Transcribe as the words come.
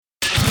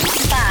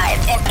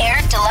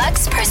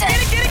present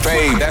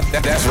Fade,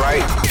 that's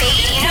right.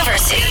 Fade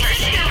University.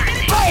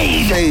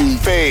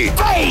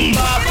 Fade.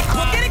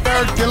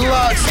 Eric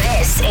Deluxe.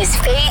 This is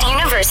Fade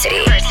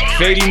University.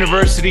 Fade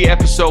University,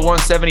 episode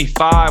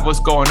 175.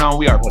 What's going on?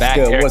 We are back.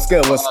 What's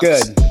good?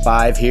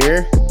 5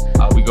 here.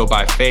 We go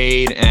by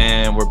Fade,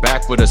 and we're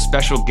back with a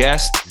special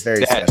guest Very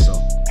that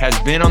special. has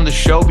been on the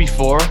show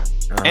before.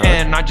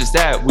 And not just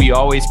that, we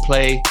always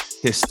play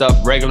his stuff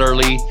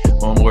regularly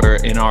when we're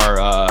in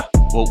our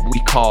what we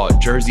call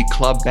Jersey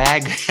Club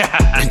bag.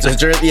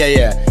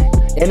 Yeah.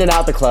 In and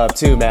out the club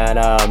too, man.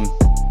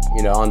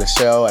 On the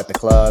show, at the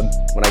club,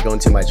 when I go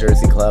into my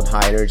Jersey Club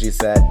high energy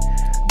set.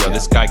 Yo,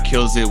 this guy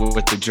kills it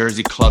with the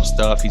Jersey Club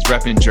stuff. He's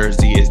repping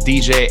Jersey. It's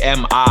DJ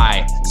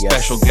MI.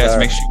 Special guest. Sir.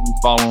 Make sure you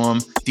follow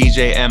him.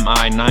 DJ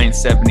MI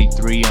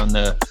 973 on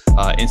the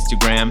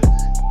Instagram.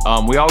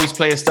 We always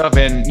play his stuff,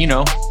 and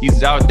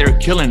he's out there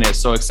killing it.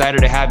 So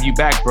excited to have you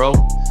back, bro,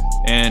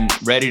 and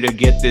ready to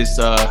get this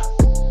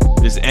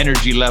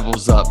energy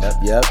levels up.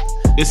 Yep.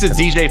 This is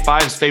DJ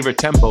 5's favorite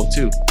tempo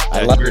too.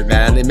 I love it,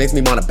 man. It makes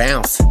me want to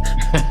bounce. All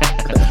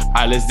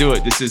right, let's do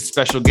it. This is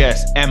special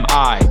guest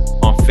MI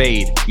on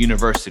Fade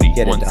University.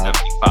 Get it,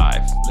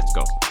 175. Let's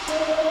go.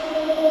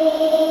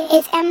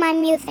 It's MI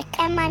Music.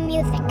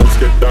 Let's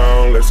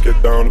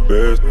get down to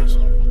business.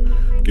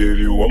 Give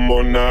you one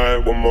more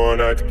night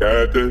to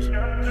get this.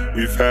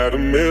 We've had a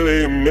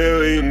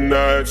million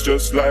nights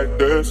just like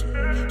this.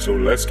 So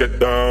let's get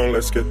down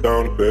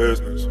to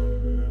business.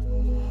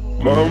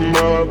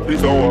 Mama,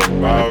 please don't walk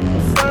out.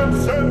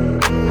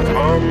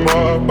 I'm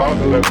about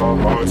to let my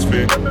heart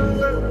speak.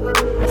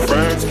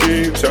 Friends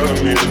keep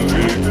telling me to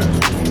leave.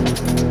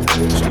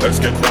 So let's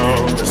get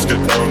down to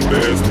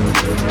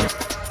business.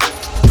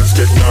 Let's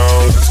get down.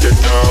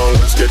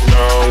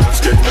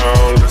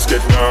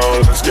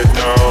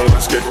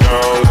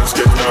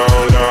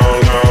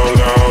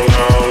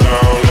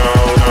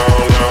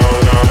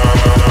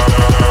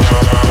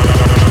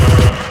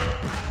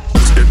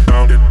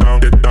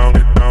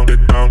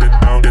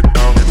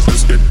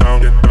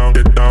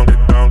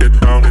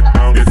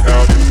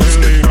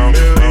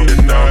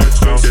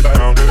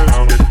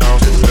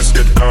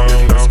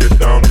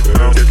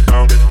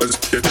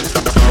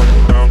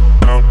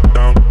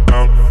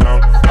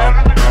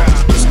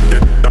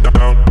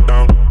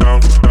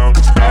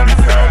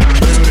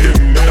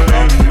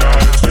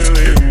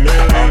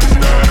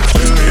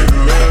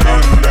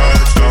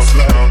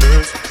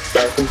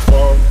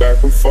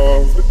 Back and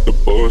forth with the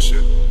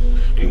bullshit.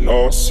 You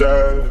know I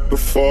said it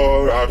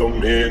before, I don't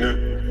mean it.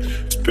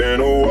 It's been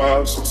a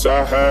while since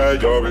I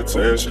had your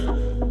attention,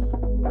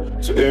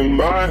 so it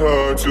might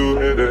hurt to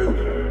hit it.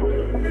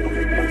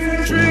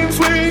 Dreams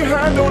we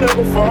had don't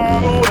ever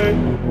fall away.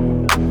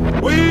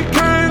 We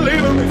can't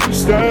leave them if we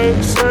stay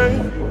the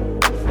same.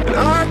 And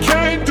I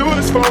can't do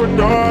this for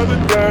another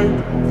day.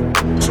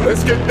 So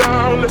let's get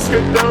down to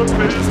business.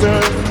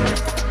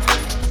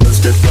 Let's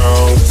get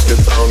down to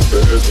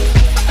business.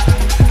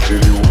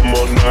 Give you one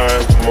more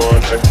night,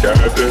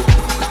 got this.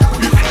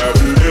 We've had a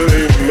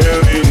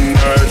million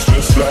nights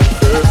just like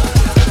this.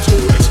 So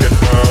let's get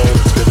down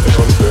to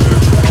business.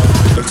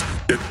 Let's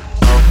get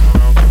down.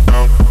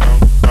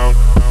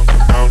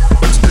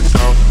 Let's get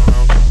down.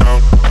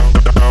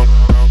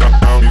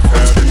 We've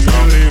had a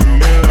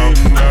million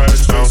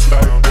nights just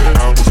like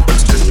this.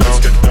 Let's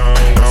get down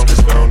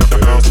to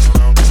business.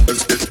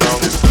 Let's get down.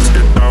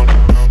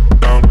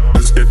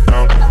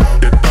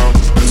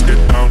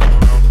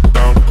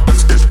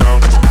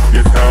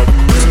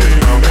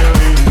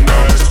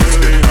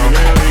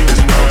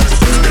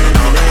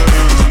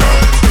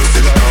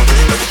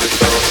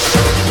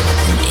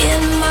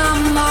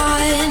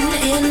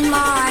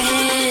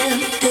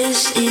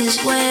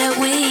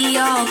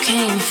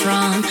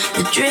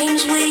 The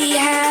dreams we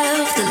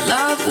have, the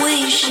love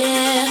we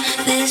share,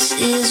 this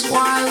is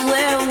why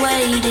we're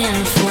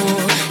waiting for.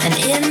 And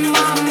in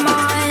my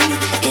mind,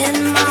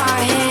 in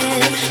my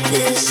head,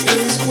 this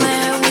is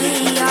where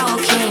we all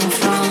came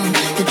from.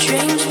 The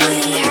dreams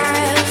we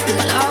have, the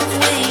love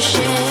we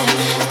share,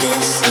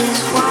 this is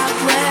what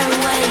we're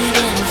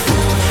waiting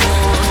for.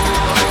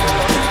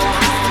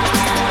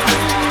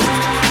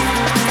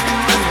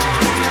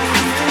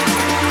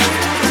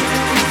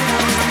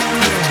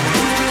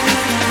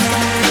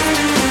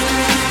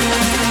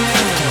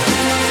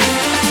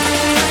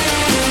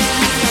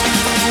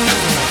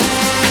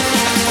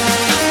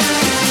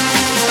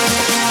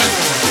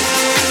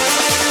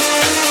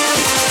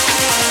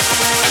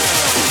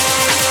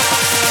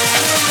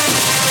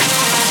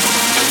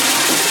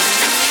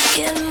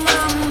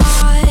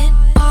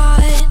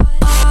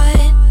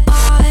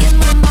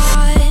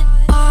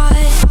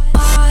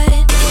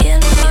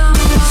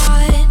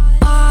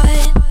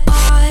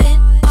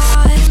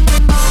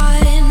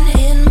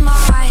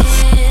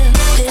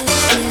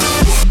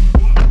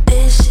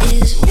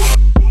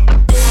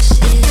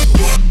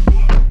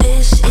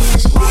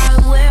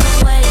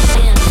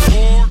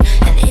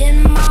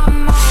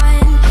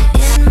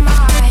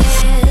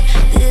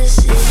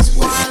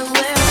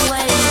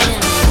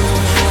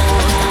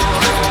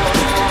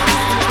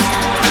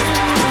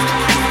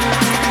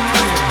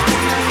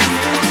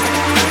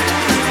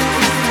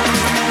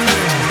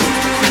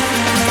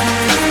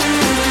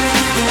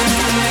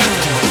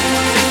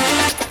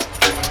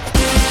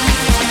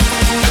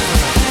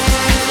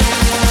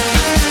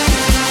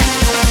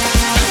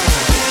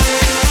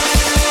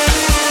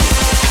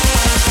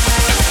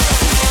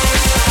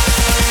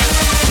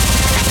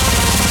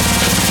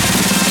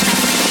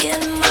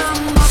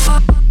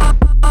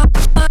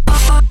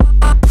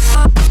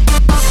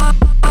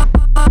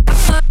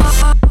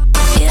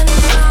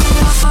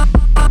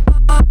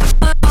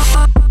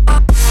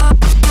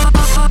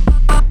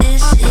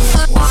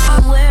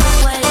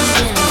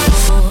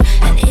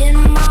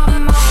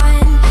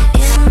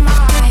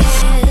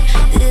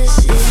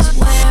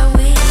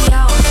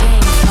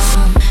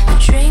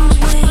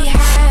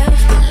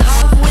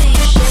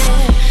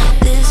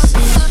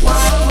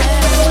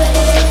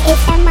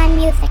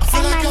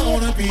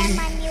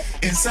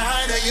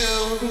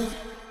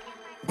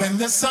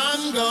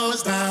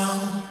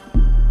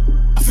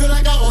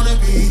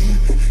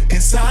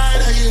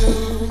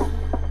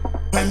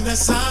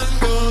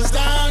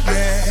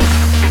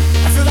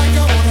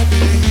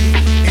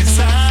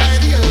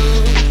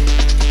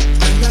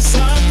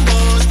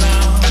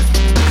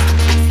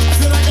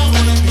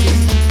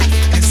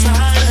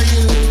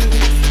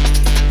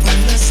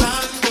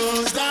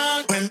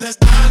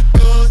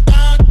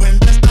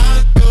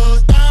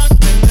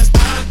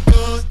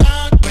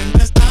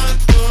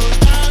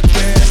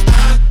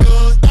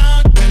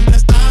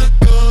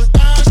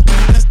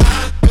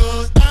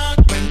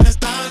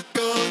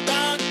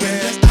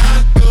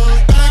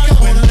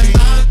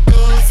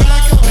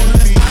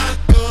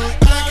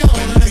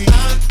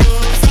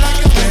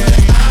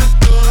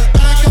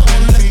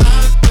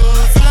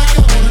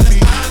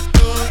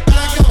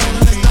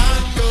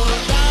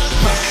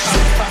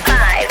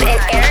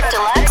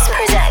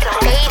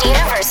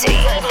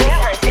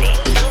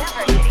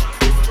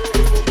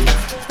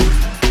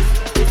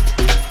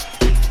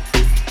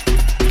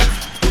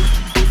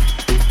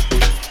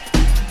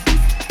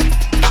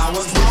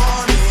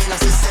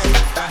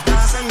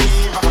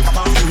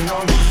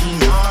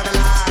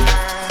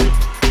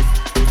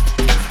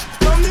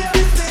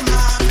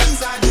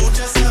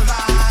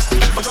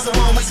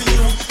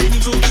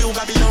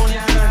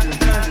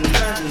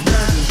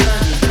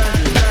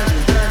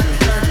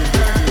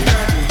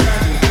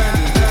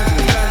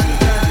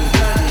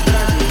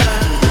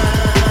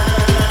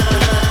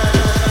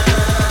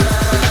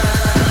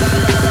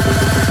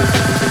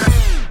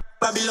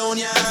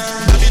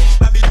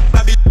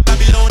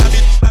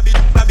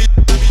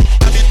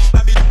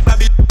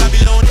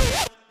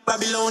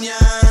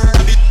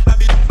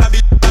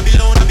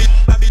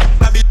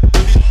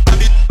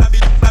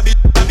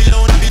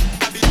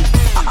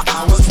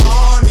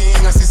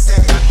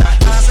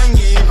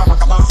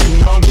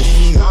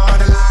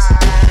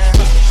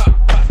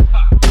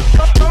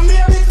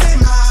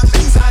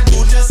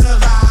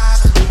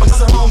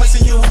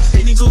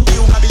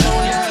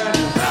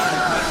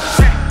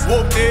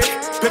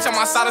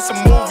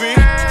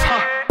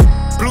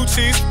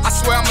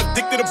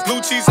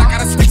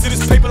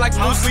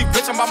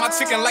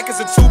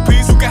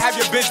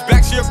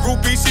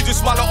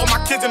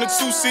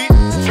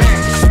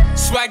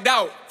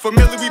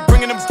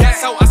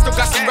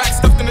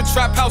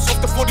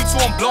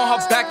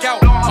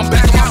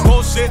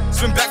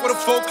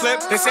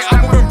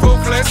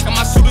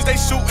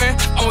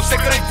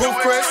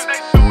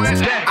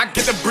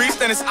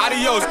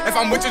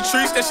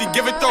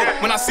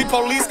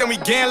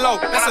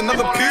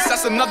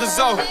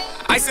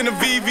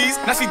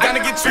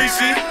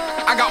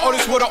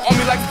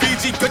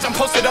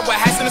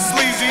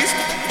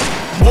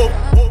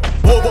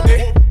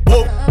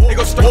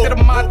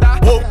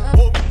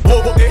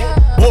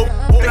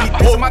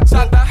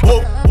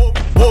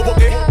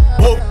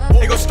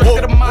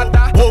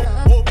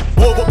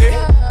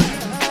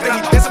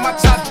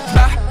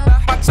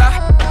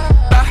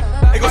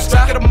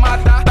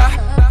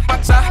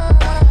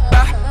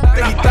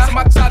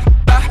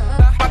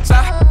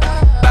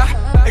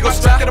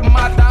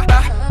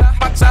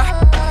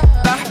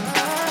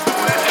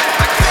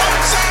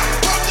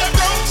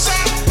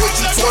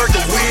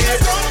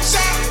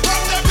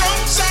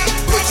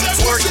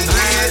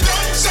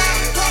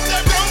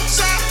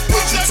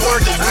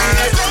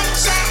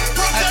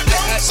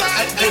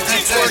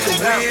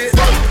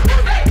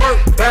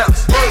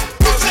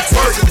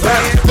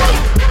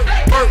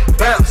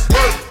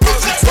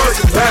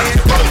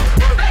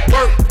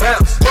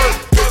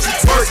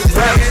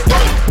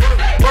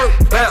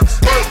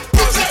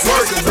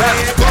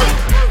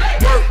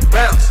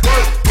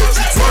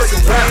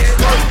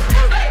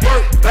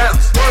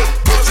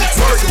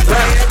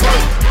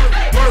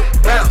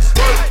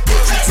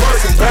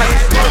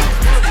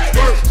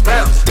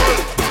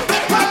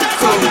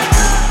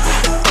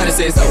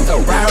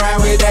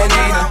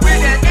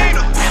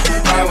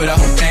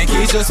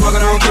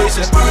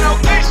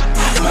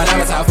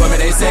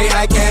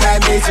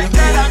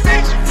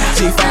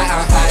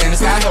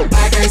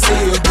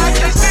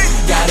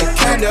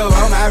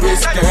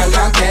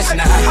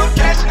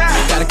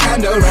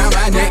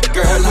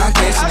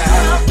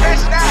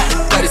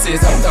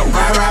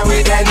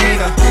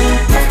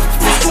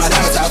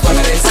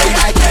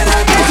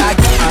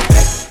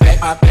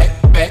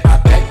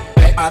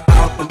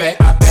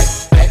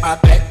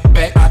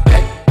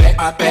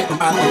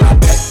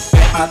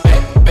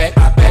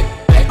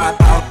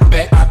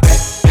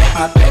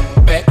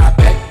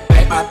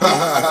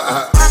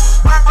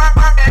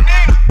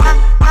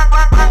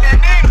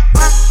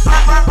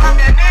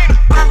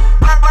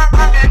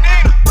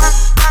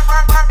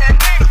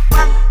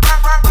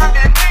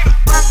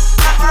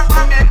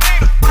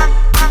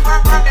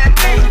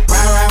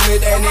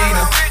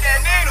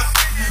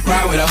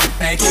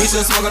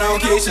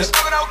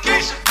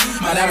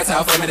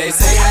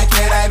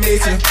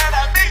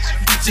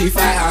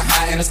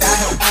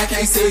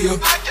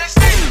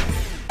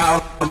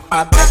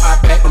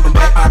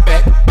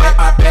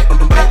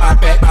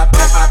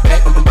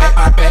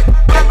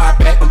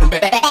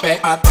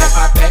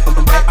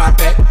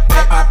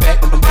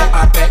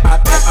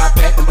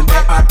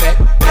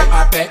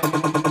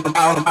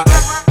 out of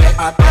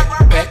my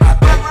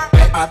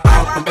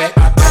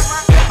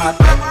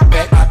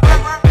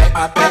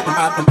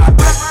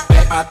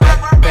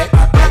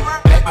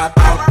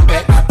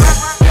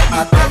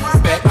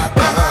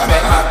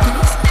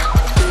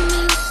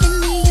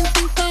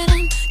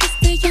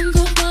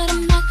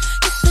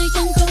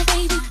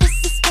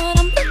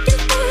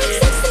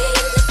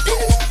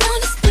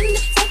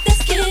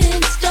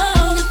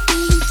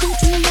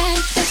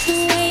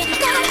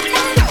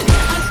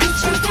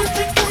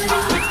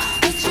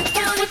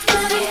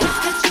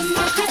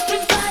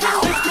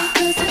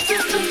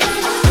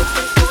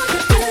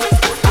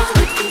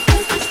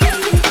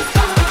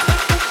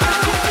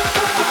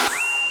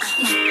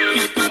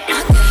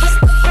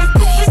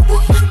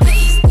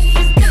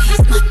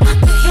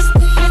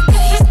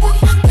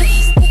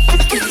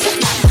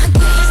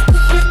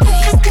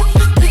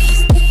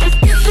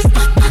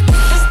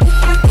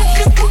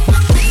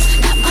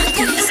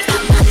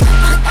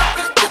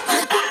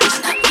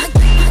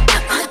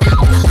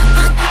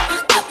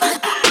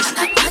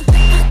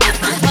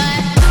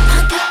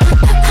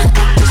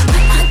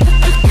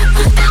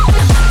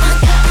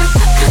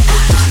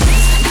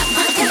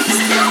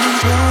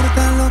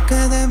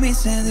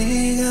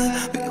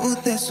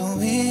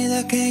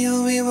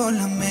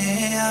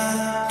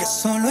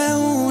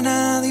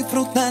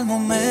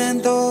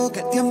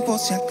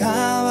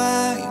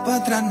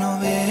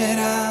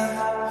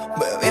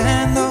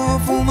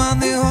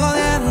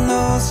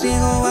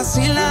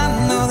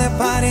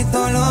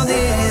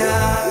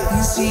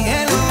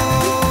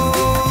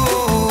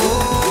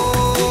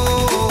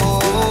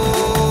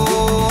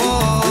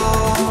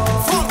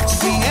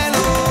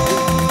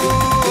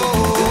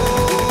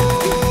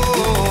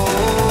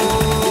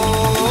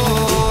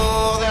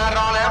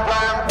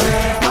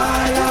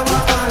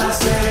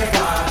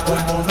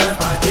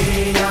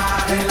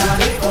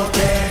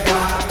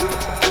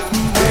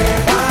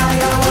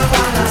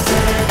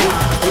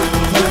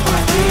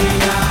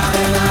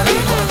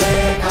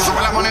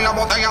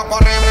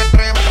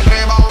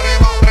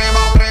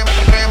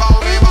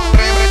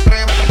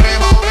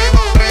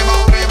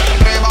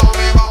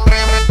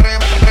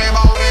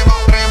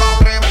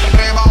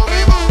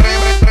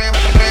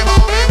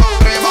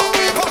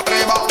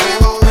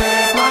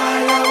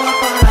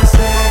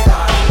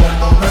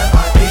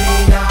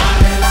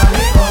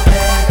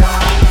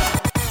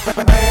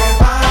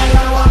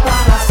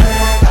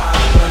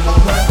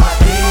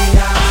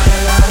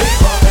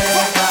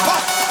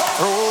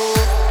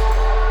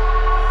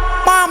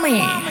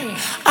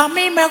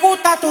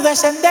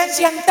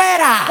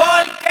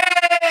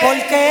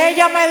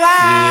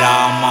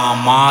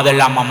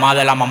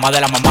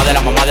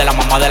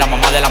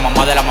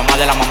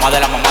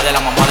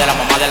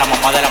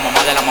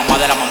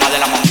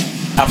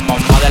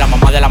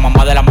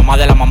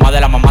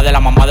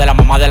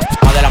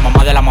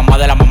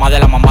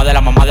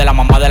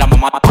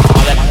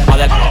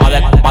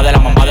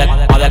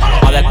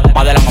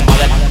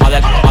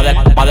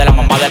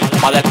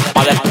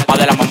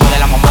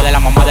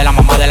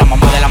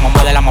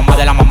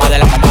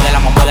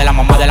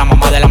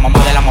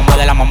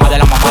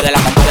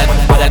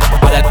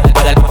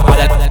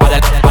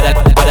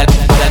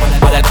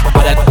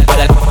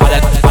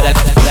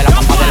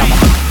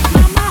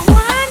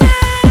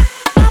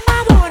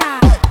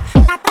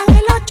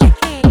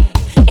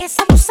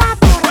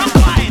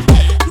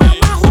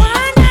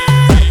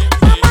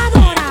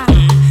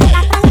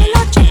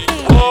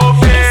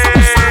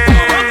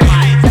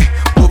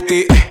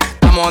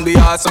On the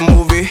odds, a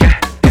movie.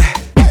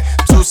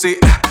 Two-seat,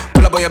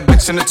 pull up on your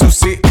bitch in the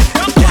two-seat.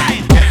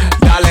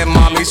 Dale,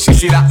 mommy, she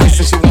see the ice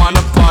and she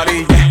wanna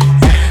party.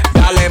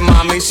 Dale,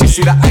 mommy, she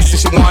see the ice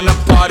and she wanna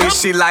party.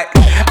 She like,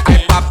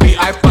 ay papi,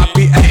 ay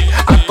papi, ay,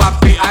 ay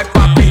papi, ay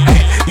papi, ay.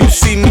 You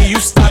see me, you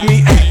stop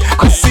me, ay.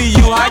 I see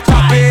you, ay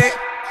papi.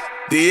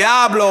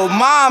 Diablo,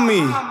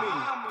 mami,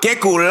 qué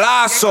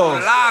culazo.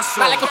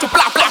 Dale con tu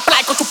bla bla bla,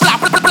 con tu bla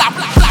bla bla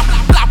bla.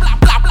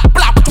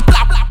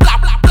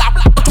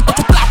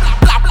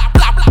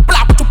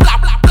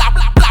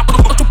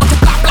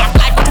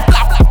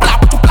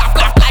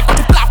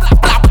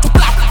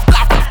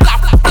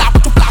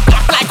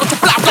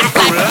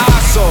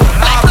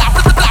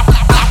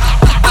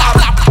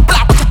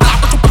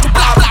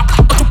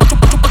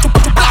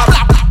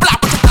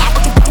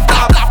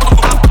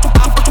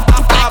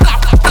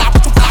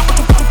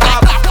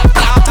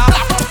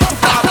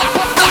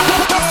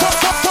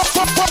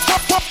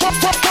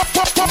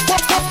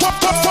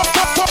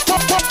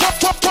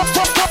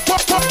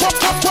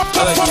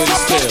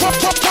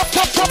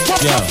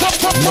 Yo,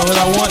 you know what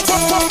I want?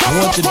 I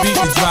want the beat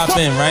to drop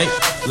in, right?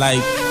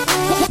 Like,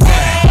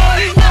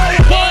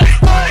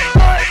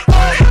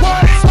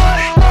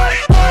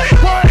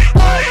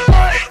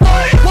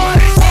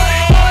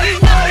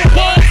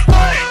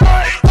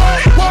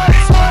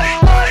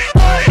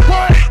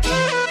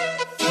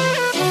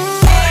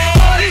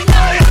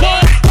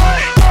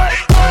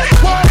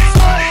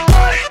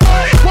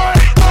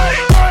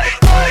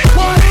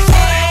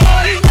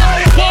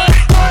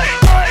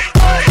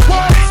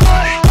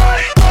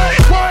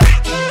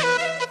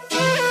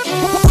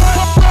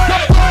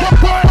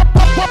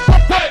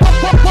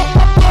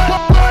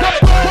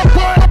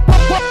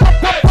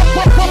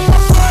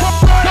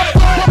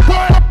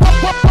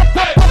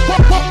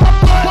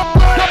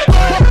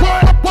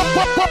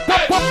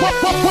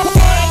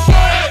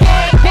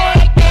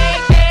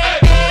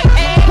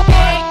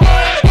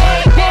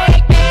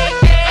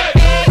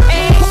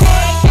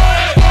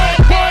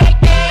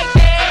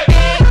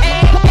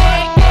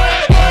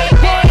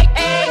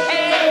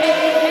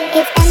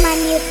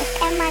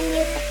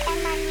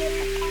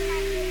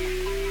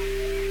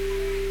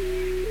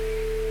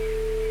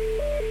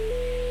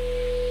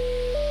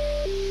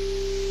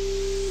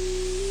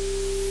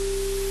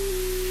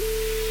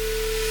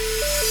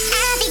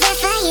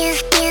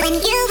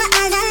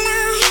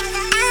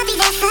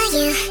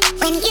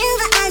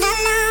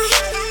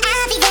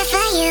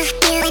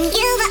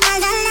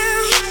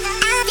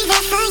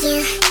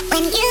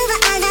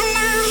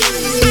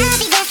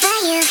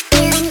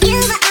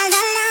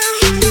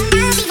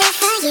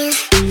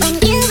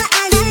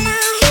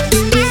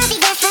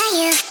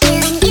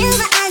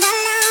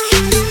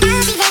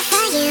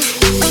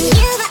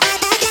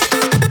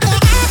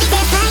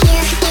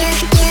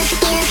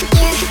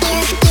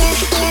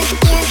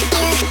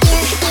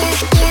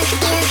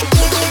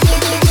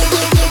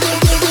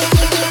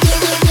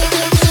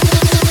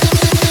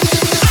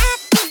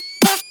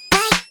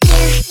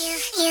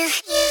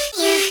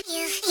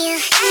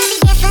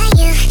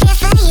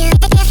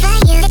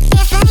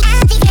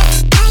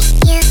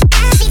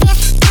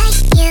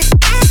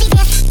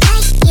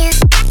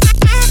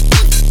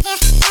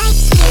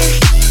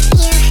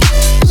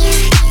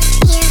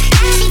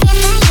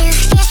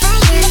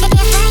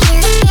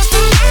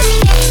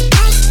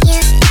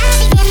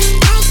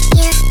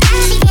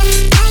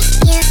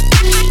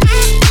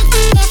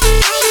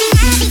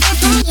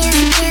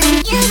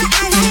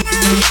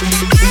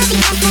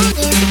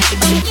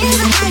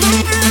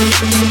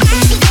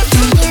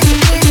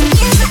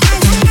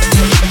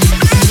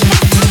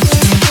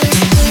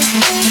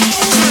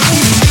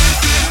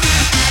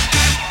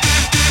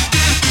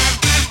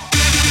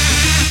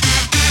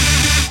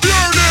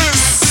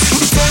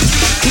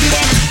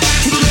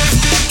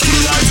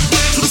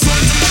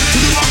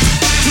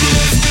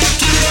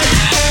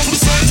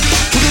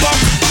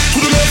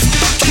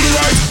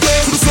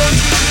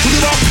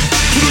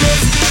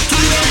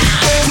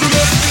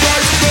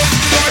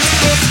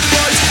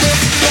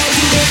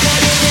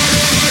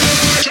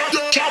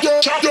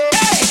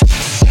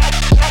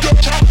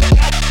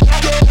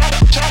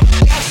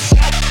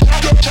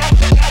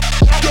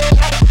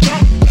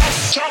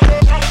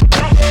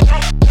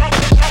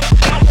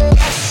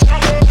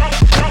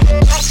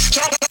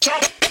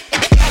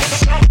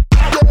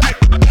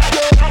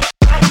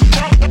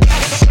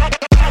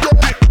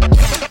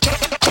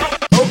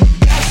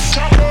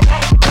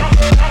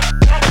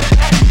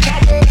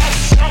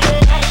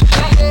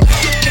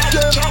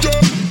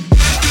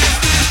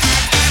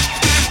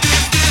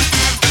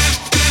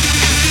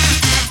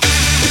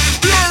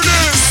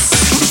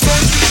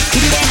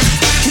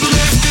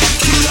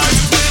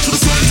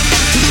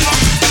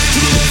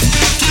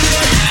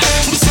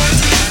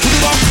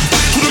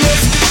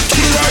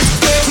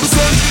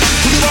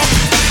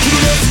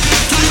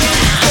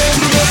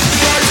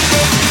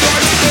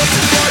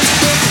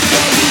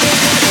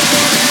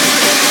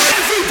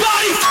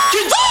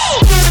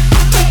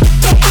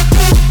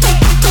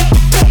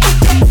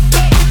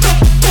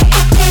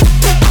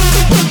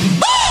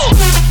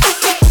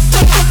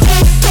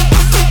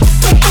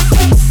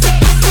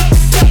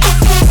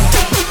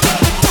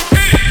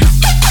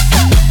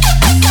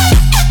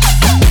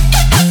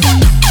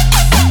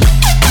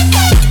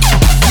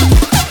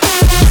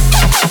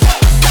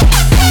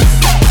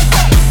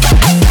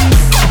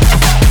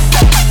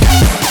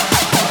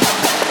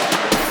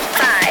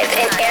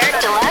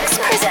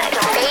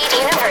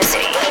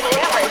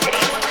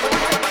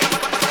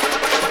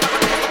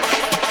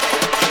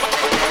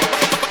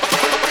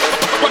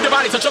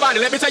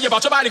 Let me tell you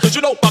about your body, cause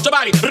you know about your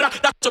body.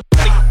 That's your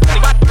body.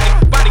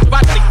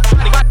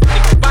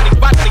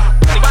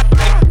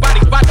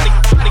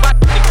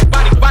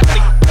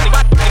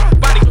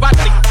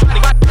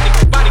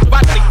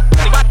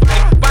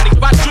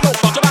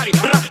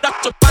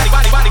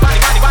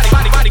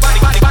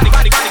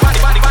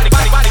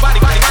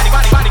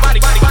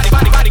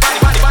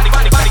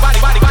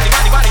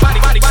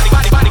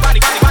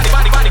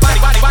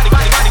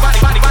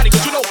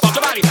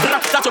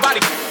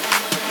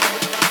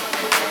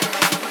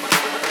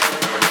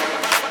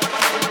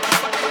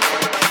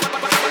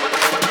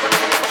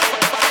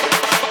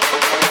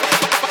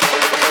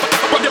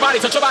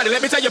 Touch your body,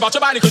 let me tell you about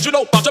your body, cause you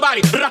know about your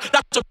body. That's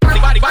your body,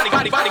 body, body,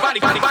 body, body, body,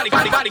 body, body,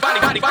 body, body,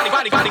 body, body,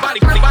 body, body, body,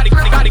 body,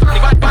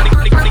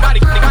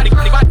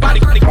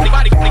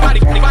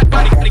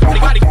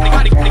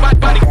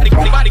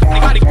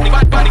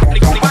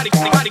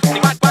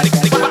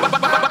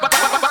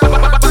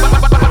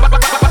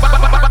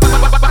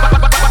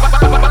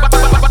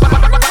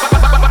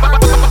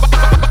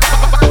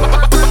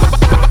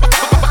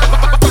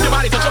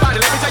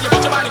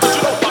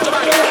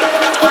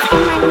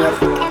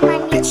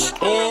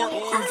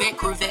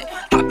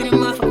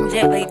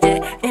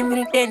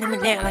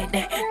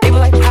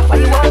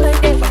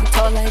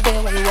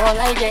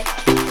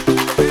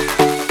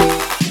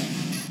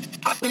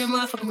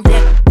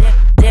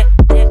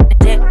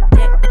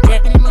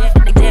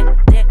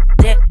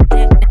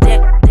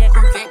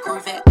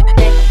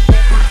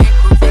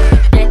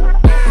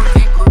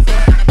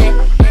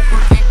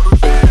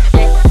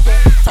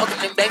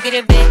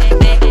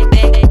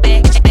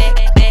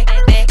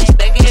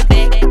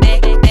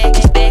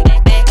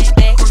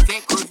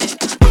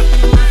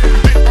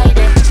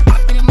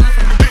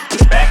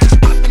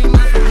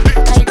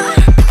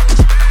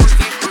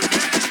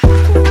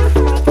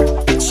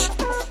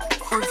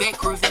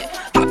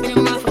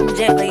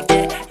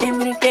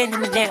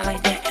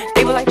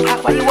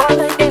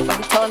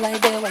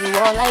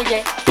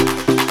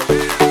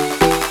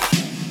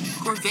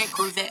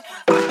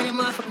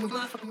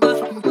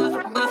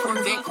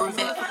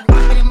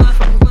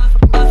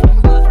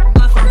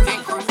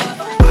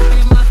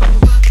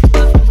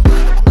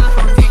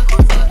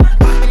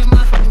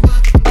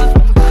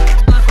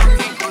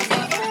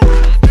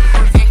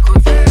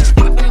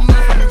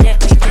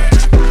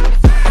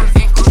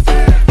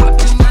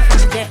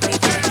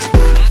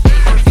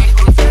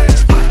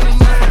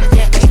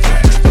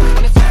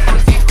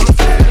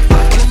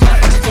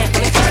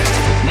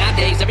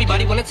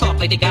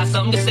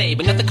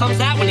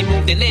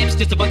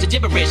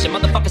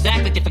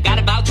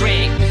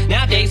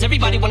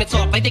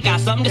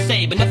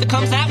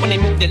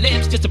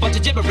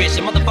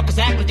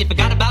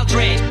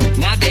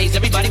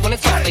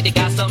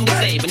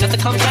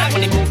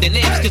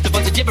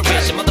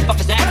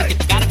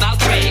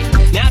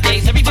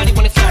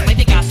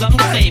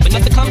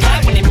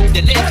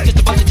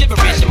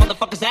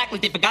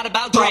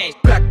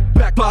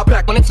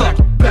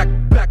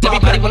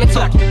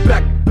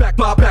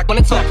 Everybody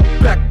wanna talk.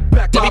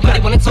 Back,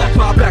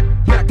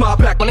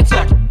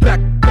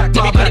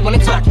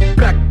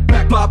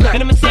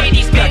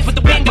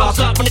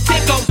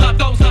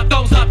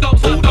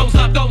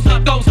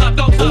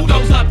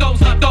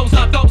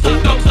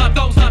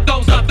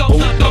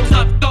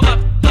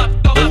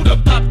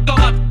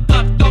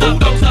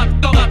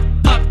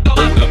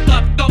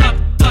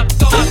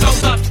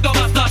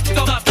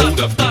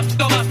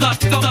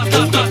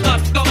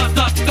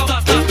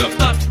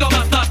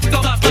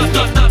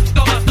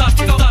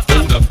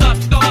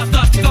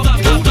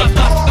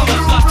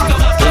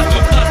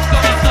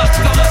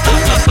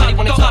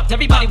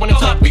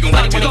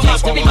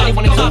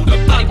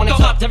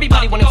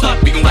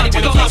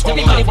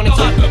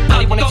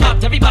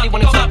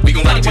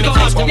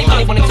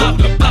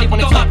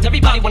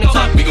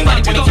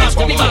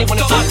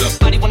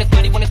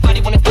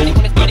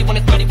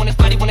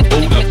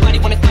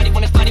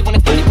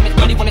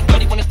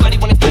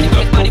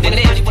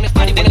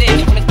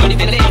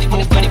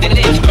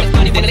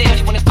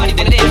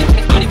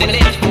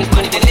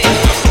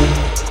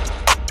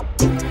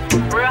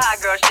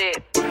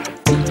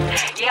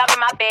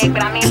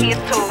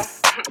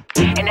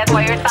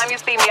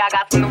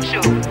 New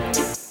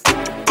shoes.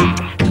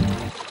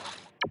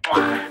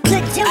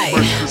 Ay,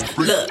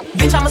 look,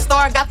 bitch, I'm a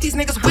star, got these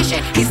niggas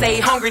wishing. He say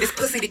he hungry, this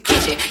pussy the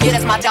kitchen. Yeah,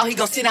 that's my dog, he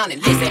gon' sit down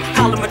and listen.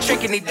 Call him a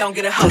trick and he don't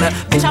get a holler.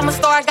 Bitch, I'm a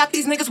star, got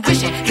these niggas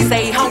wishing. He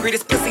say he hungry,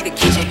 this pussy the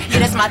kitchen. Yeah,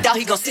 that's my dog,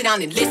 he gon' sit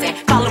down and listen.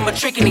 Call him a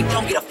trick and he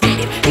don't get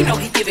offended. He know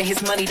he giving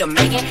his money to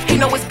Megan. He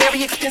know it's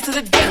very expensive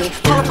to date me.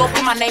 Call him, go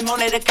put my name on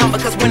that account,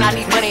 because when I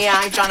need money,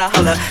 I ain't tryna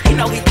holler. He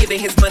know he giving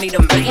his money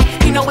to Megan.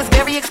 He know it's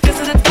very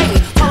expensive to date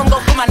me. Call him, go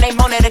put my name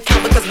on that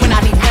account, because when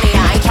I need money,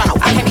 I ain't tryna.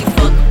 I can't be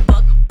fuck.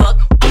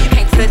 You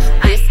can't touch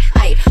this.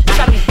 Hey, bitch,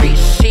 I do rich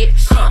shit.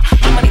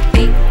 My money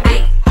thick,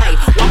 thick. Hey,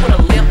 walk with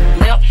a limp.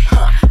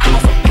 I'm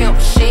on some pimp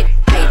shit.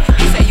 Hey,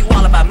 you say you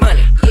all about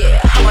money. Yeah,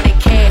 I'm on that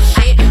cash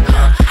shit.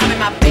 I'm in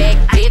my bag,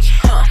 bitch.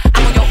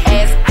 I'm on your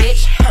ass,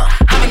 bitch.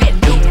 I'm in that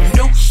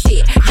new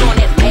shit. You on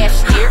that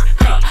last year.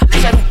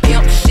 Bitch, I do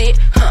pimp shit.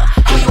 Oh,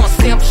 you on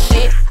simp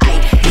shit. Hey,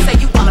 you say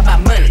you all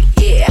about money.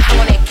 Yeah, I'm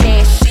on that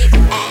cash shit.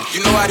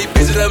 You know how these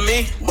bitches love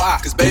me? Why?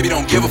 Cause baby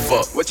don't give a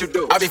fuck. What you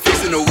do? I be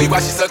fixing the weed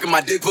while she sucking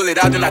my dick, pull it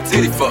out, then I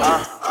titty fuck.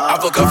 I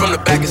fuck her from the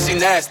back and she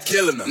nasty,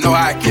 killing her. Know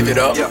how I give it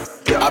up.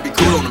 I be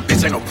cool on them,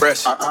 bitch, ain't no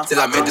pressure. Till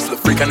I met this little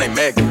freak, her name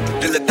Megan.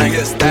 This little thing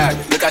here style.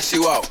 Look how she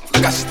walk,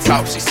 look how she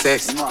talk, she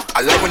sexy.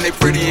 I like when they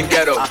pretty and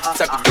ghetto.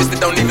 Type of bitch that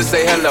don't even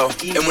say hello.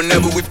 And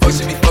whenever we fuck,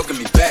 she be fucking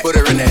me back. Put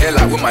her in the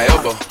headlock with my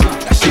elbow.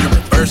 Now she the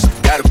reverse.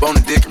 Got a bone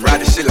and dick and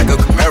ride this shit like a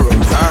Camaro.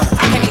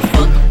 I can't be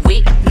fucked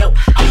with, no.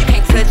 Oh, you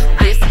can't touch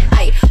this.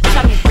 Hey, bitch,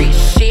 I do rich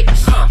shit.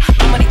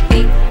 My money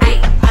thick, thick.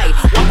 Hey,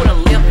 walk with a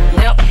limp.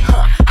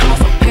 I'm on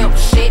some pimp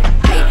shit.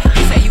 Hey,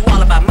 you say you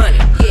all about money.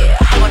 Yeah,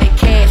 I'm on that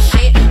cash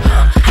shit. I'm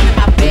in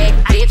my bag,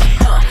 bitch.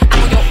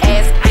 I'm on your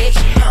ass, bitch.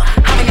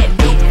 I'm in that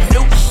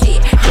new shit.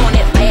 You on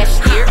that last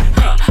year.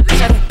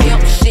 Bitch, I do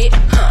pimp shit.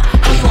 Oh,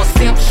 you on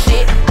simp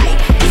shit. Hey,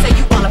 you say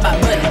you all about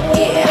money.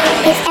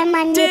 Yeah. It's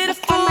MI Music.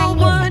 It's MI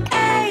Music.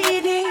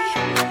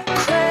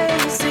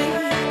 Crazy,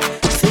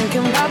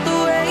 thinking about the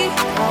way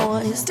I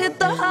was. Did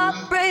the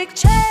heartbreak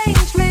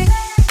change me,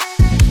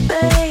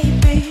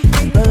 baby?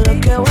 But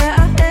look at where I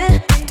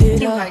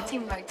ended up.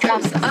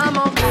 I'm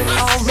on good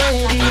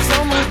already, so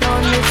moved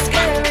on, it's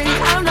scary.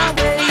 I'm not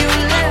where you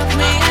left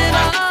me at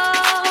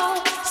all.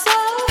 So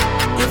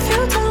if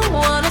you don't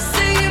wanna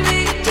see me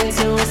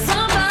dancing with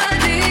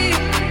somebody,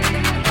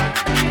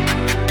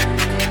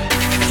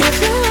 if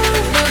you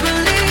wanna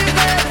believe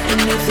it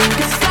and you think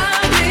it's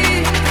sorry,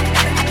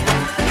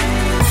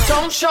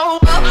 don't show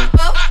up.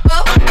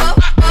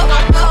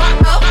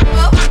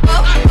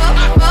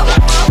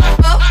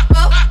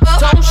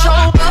 Don't show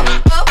up.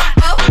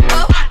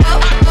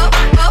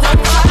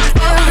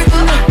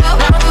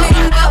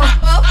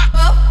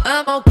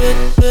 I'm all good,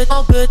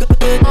 all good,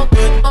 all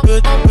good, all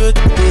good, all good, all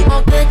good,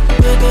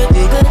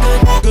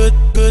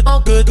 good,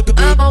 all good, I'm all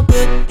good, good,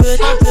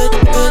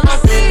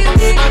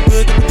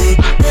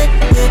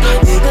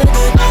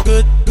 all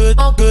good, good,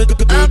 all good,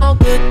 good, all good, I'm all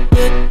good,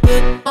 good,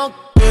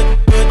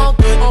 good, all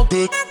good, all good, all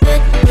good,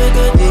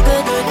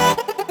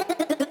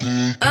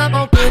 I'm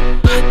all good,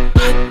 good,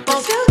 good,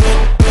 all good.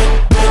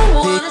 Don't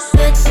wanna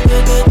sex,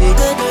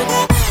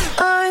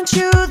 aren't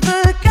you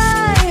the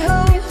guy who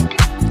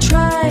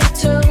tried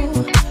to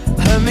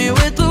hurt me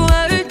with the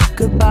word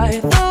goodbye?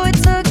 Though it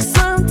took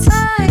some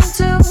time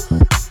to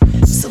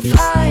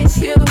survive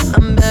you,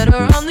 I'm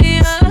better on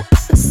the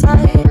other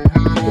side.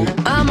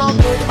 I'm all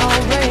good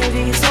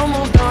already, so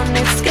moved on,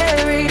 it's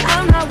scary.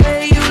 I'm not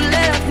where you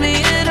left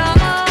me at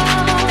all.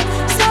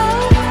 So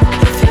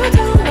if you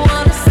don't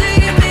wanna see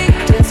me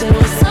dancing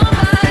with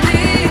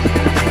somebody,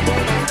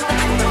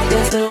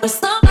 dancing with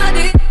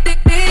somebody,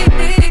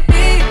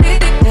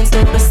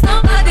 dancing with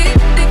somebody,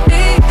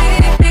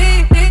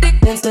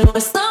 dancing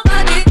with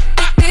somebody,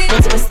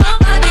 dancing with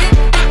somebody,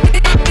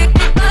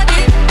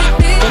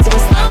 dancing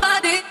with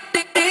somebody.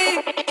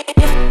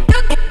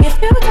 If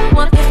you don't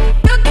want, if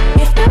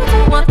you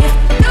don't want, if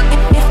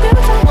you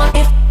don't want,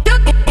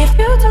 if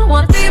you don't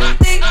want,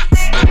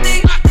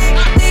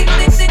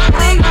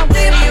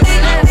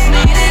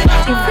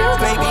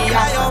 baby,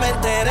 ya yo me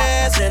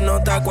enteré, se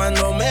nota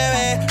cuando me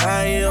ve.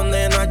 Ahí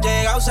donde no has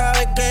llegado,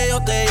 sabes que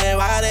yo te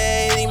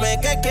llevaré. Y dime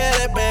qué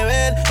quieres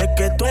beber, es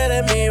que tú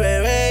eres mi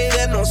bebé. Y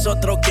de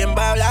nosotros, ¿quién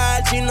va a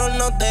hablar si no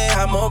nos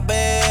dejamos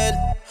ver?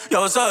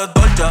 Yo soy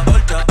Dolce,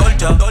 Dolce,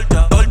 Dolce, Dolce,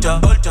 Dolce,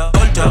 Dolce, Dolce,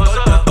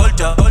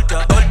 Dolce, Dolce,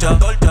 Dolce,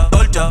 Dolce,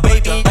 Dolce,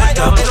 baby, ya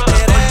yo me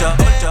enteré.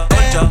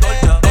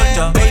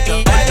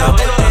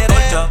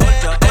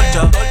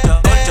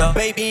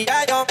 Baby, ya yo me enteré. Baby,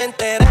 ya yo me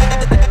enteré.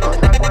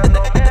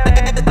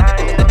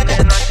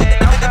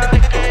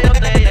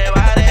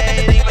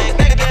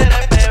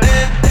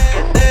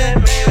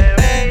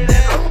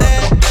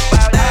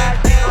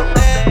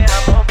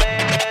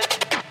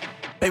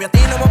 Baby, a ti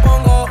no me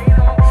pongo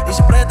y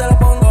siempre te lo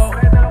pongo.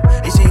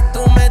 Y si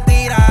tú me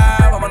tiras,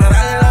 vamos a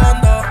nadar en lo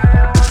hondo.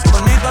 Si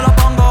por mí te lo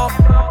pongo,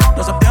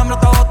 de septiembre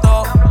hasta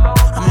agosto.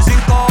 A mis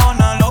 5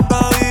 años, lo que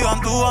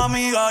digan tu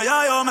amiga, ya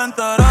yo me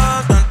enteré.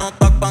 Se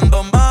nota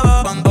cuando me ve,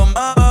 cuando me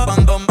ve,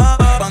 cuando me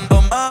ve, cuando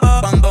me ve,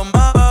 cuando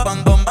me ve,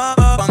 cuando me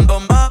ve, cuando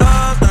me ve.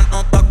 Se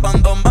nota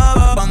cuando me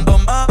ve, cuando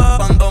me ve,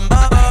 cuando me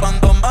ve,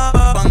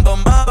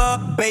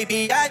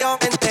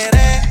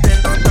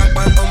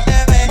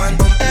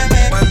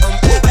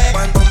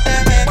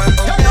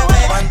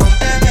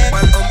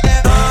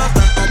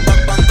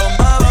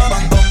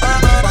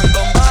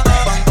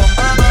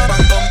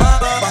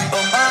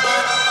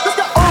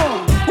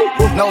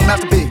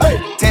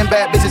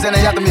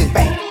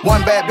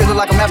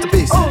 like a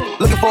masterpiece.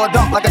 Looking for a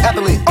dunk like an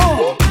athlete.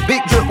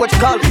 Big drip, what you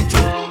call it?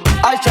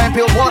 Ice chain,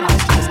 pure water.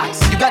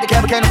 You got the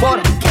cab, but can't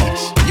afford it.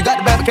 You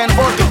got the bag, but can't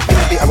afford it.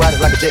 I ride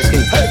it like a jet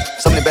ski.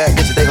 So many bad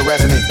bitches, they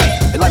harassing me.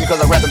 They like me cause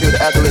I rap and be the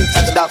athlete.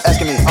 Stop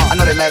asking me, I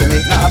know they mad at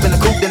me. I've been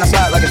the coupe, then I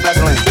slide like it's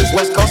Vaseline.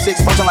 West Coast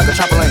 6, function like a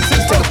trampoline.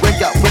 Take a break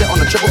out, put it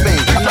on the triple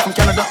beam. I'm not from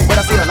Canada, but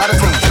I see a lot of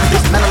teams.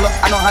 This Manila,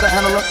 I know how to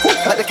handle her.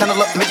 Light the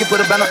candle up, make you put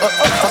a banner up.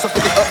 Toss a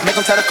 50 up, make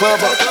them tie the club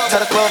up. Tie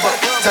the club up,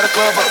 tie the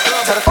club up,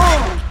 tie the club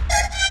up.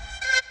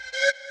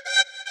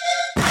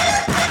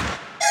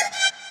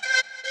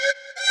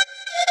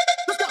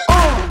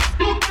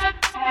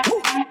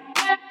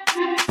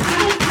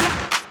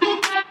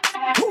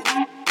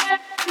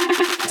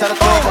 Tie the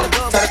club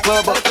up, tie the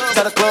club up,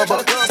 tie the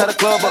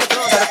club up,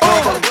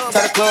 tie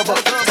the club up, tie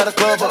the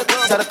club up,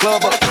 tie the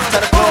club up, tie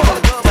the club up, tie the club up,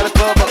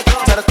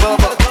 tie the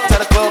club up, tie the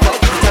club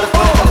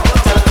up,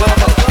 tie the club up, tie the club up, tie the club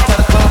up, tie the club up, tie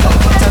the club up,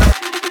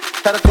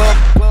 tie the club,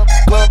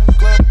 club, club,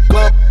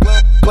 club,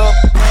 club,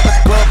 club,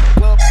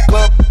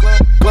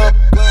 club,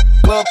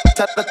 club,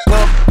 tie the club,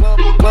 club,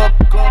 club, club,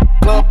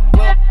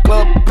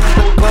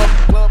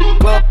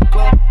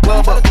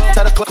 club,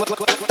 tie the club,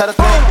 tie the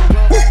club.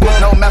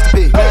 No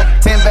masterpiece.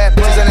 10 bad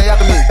bitches and they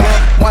after me.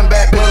 One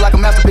bad bitch like a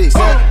masterpiece.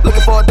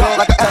 Looking for a dog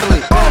like an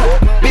athlete.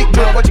 Big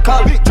drip, what you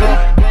call it?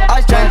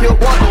 Ice chain, pure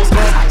water.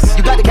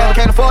 You got the cab,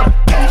 can't afford it.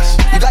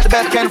 You got the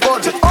bag, can't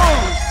afford it.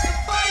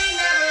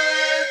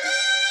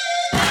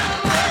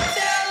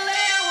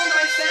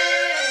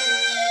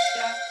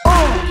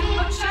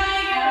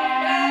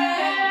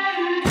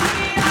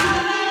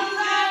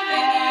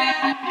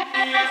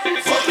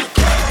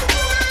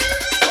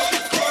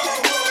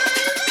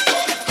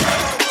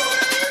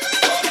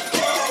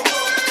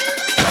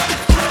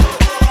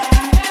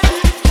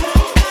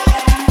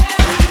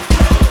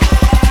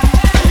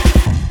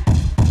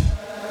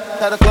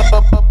 Tie the club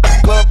up,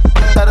 club,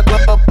 tie the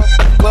club up,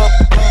 club,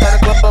 tie the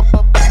club up,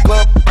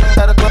 club,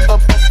 tie the club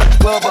up,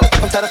 club up,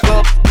 tie the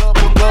club, club,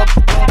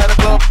 tie the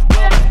club,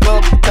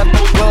 club, tie the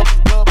club,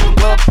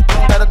 club,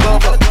 tie the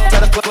club up, tie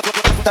the club,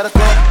 tie the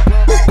club.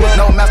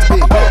 No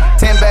masterpiece.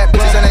 10 bad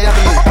bitches and they after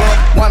me.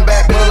 One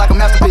bad bitch like a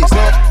masterpiece.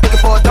 Looking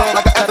for a dog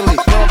like an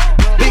athlete.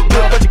 Big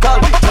drip, what you call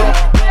it?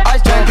 Ice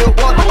chain, pure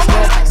water.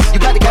 You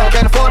got the cab,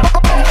 can't afford it.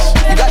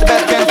 You got the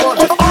bag, can't afford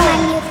it.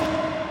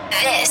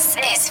 This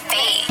is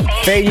Fade.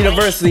 Fade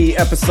University,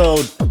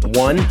 episode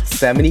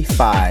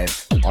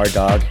 175. Our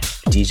dog,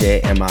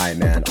 DJ MI,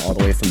 man, all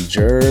the way from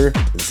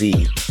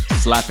Jersey.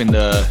 Slapping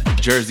the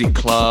Jersey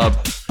club.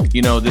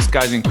 You know, this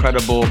guy's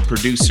incredible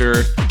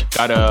producer.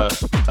 Got a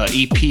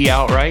EP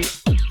out, right?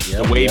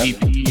 Yep, the Wave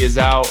EP is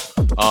out.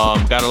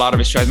 Got a lot of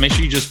his tracks. Make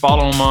sure you just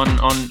follow him on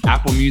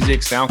Apple Music,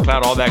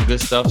 SoundCloud, all that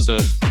good stuff. So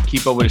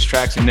keep up with his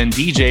tracks. And then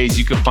DJs,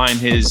 you can find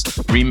his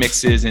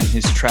remixes and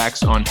his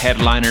tracks on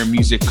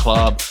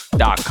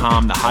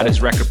headlinermusicclub.com, the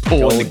hottest record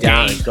pool in the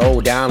game. Go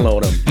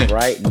download them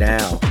right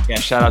now. Yeah,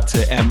 shout out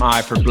to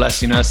MI for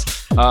blessing us.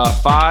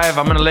 5,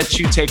 I'm going to let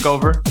you take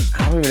over.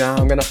 I don't even know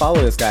how I'm going to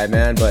follow this guy,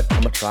 man, but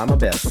I'm going to try my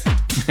best.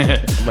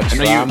 I'm going to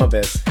try my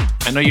best.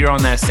 I know you're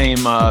on that same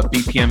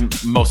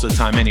BPM most of the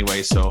time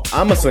anyway, so.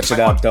 I'm going to switch it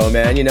up, though,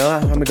 man. You know,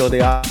 I'm going to go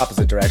the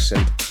opposite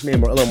direction.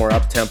 Maybe a little more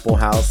up-tempo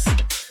house.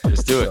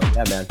 Let's do it. So,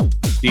 yeah, man.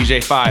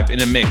 DJ 5 in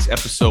the mix,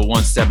 episode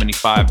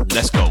 175.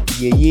 Let's go.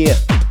 Yeah.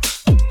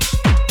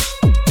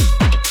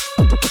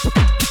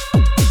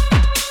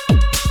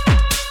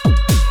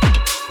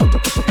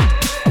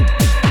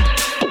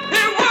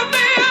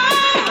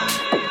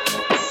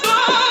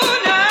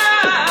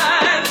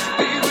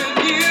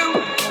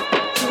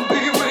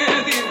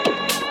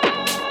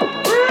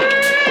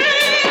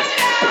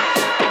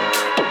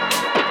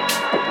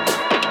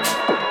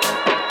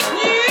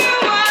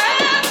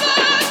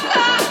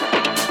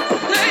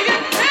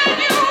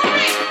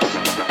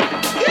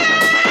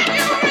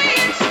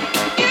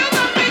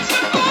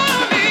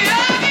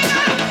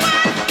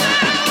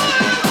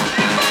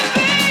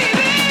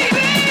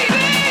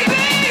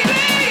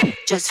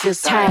 Just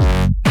feels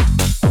tight.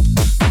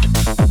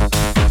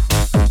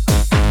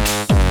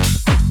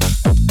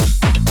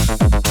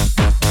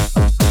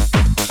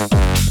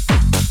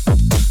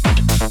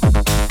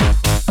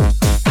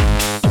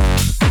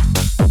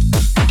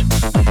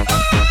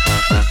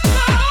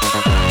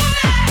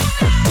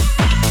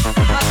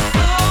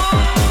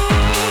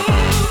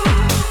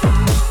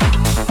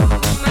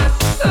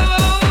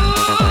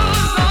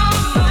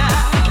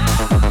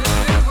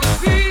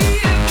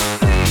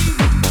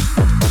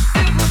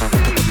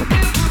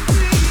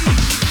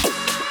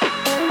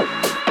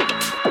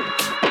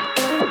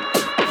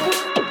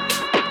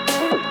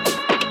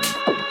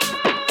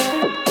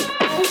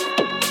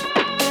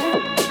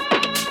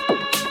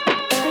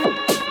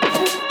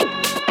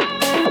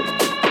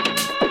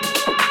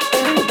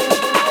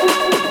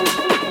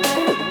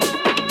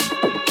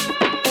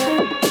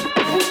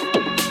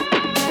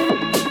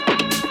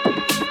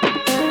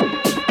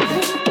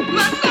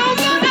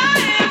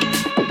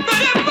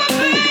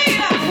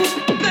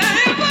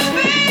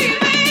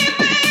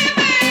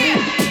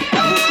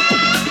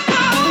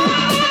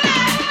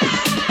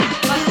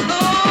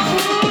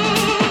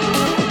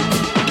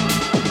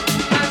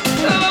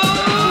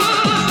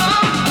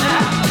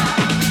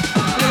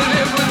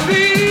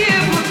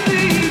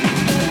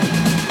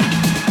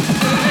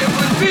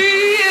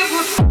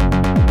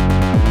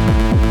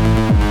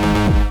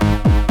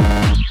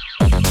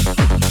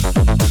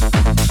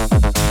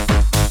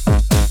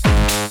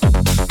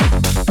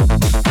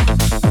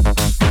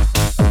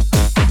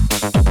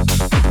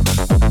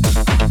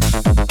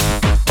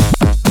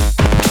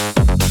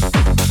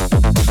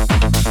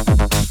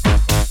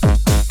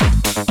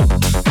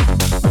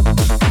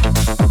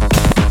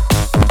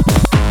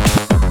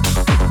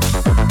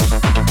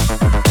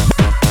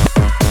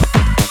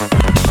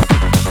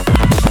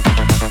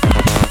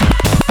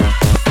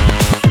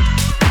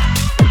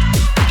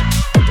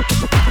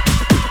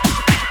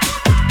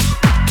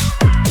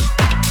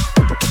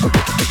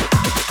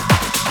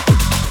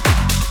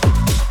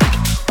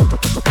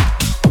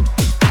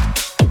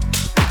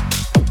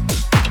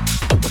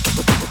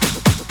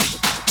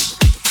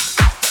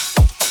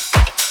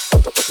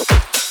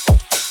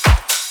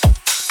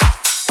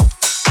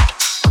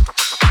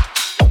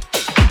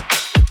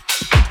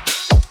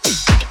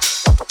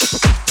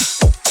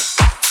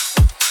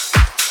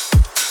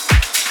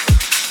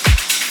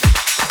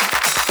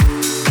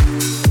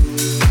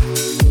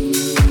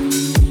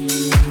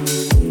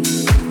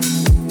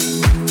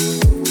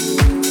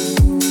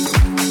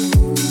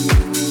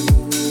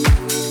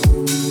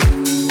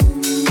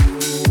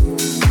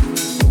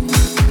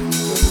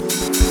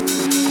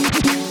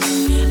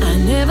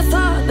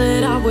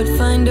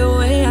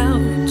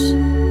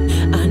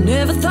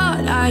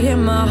 I hear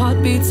my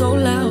heartbeat so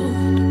loud.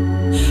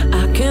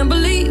 I can't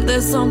believe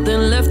there's something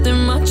left in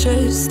my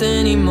chest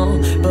anymore.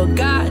 But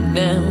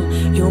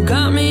goddamn, you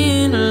got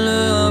me in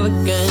love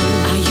again.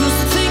 I used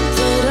to think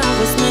that I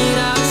was made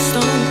out of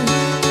stone.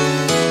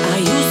 I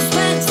used to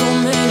spend so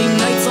many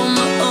nights on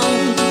my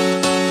own.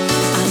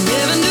 I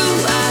never knew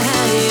I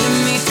had it in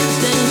me to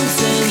dance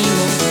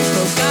anymore.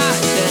 But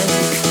goddamn,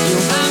 you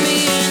got me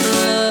in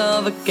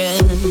love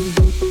again.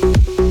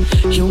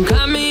 You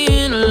got me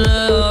in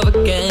love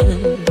again.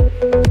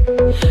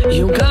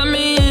 You got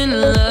me in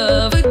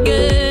love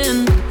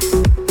again.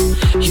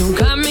 You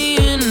got me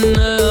in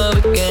love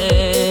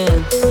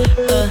again,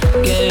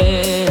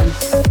 again.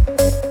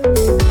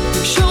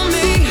 Show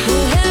me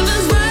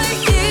heaven's right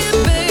here,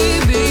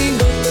 baby.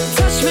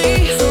 Touch me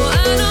so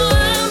I know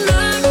I'm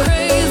not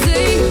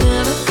crazy.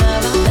 Never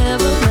have I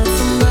ever met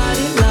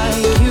somebody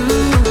like you.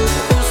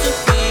 Used to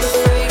be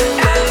afraid of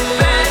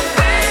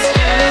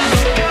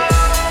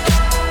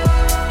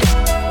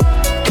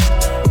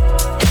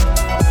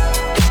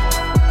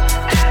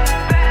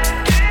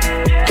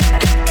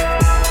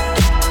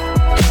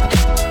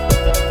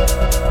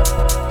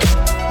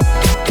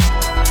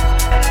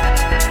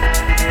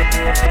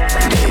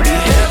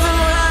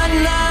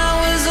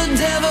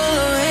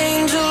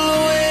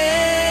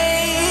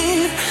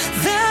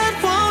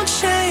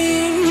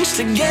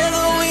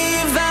together we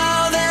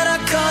vow that our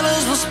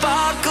colors will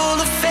sparkle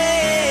to fade.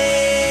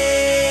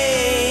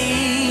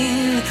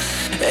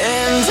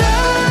 And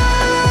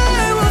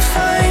I will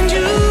find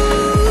you.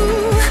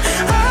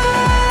 I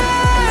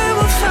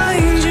will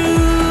find you.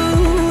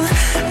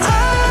 I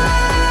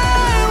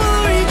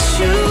will reach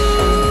you.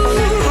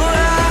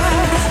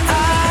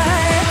 I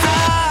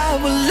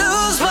will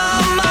lose my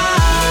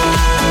mind.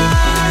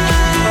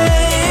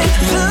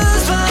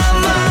 Lose my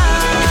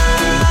mind.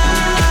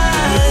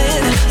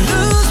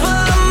 Lose my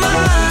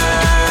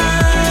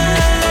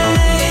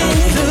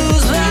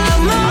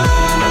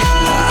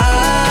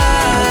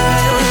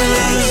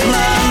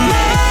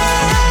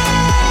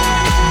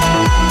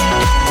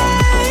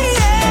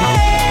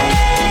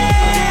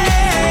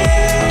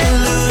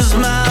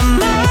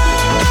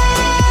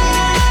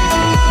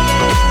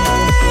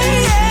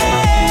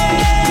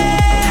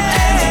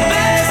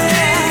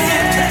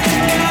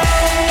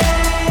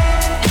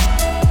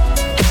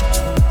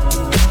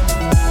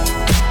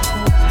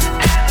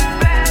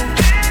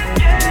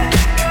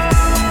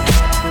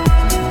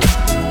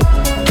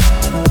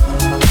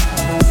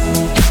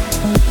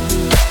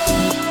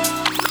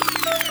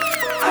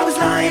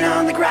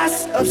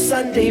of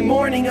Sunday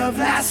morning of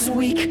last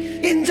week,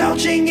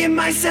 indulging in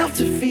my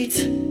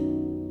self-defeat.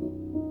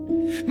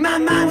 My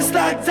mind was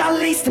thugged, all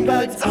laced and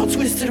bugged, all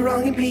twisted,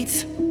 wrong and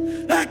beat.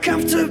 A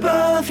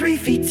comfortable 3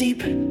 feet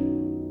deep.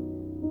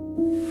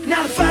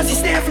 Now the fuzzy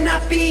stare from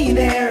not being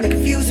there, and a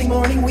confusing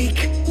morning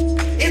week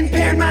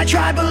impaired my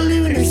tribal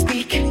lunar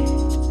speak.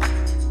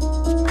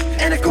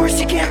 And of course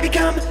you can't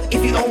become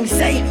if you only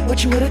say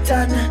what you would have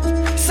done.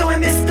 So I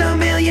missed a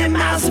million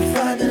miles of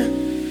fun.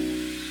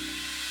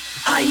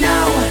 I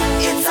know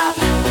it's up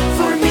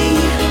for me.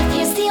 If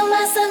you steal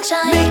my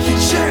sunshine, making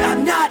sure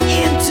I'm not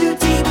in too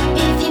deep.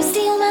 If you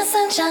steal my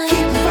sunshine,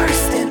 keep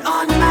bursting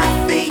on my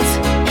feet.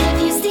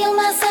 If you steal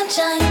my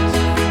sunshine,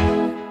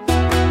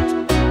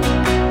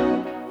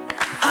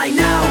 I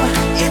know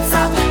it's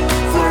up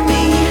for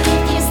me.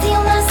 If you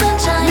steal my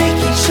sunshine,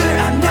 making sure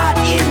I'm not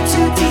in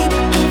too deep.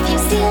 If you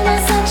steal my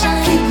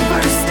sunshine, keep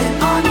bursting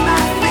on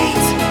my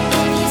feet.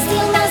 If you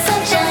steal my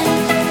sunshine,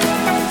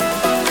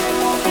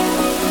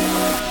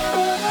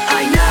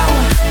 I know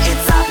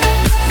it's up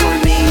for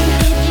me.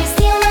 If you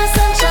steal my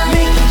sunshine,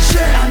 making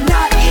sure I'm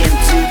not in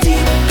too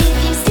deep. If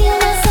you steal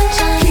my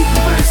sunshine, keep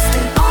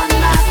bursting on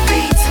my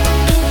feet.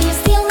 If you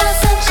steal my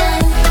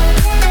sunshine.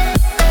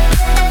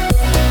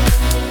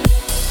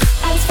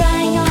 I was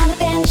flying on the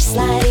bench,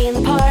 sliding in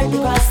the park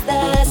across the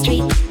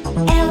street.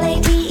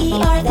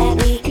 LADER that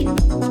week.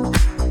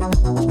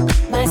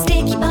 My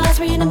sticky paws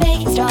were into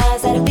making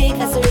straws out of big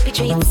fat slurpy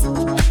treats.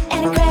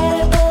 An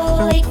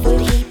incredible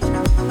 8-foot heat.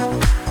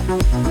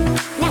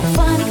 Now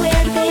funny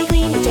glare to fake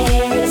lean your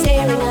terror,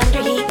 staring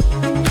under heat.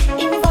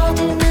 Involved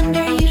in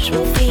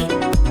unusual feat.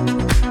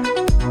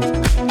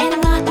 And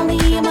I'm not only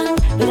among,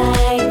 but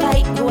I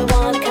invite who I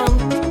wanna come.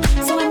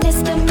 So I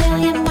missed a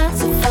million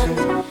miles of fun.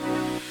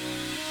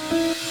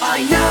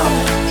 I know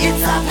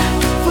it's up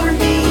for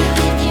me.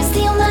 If you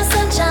steal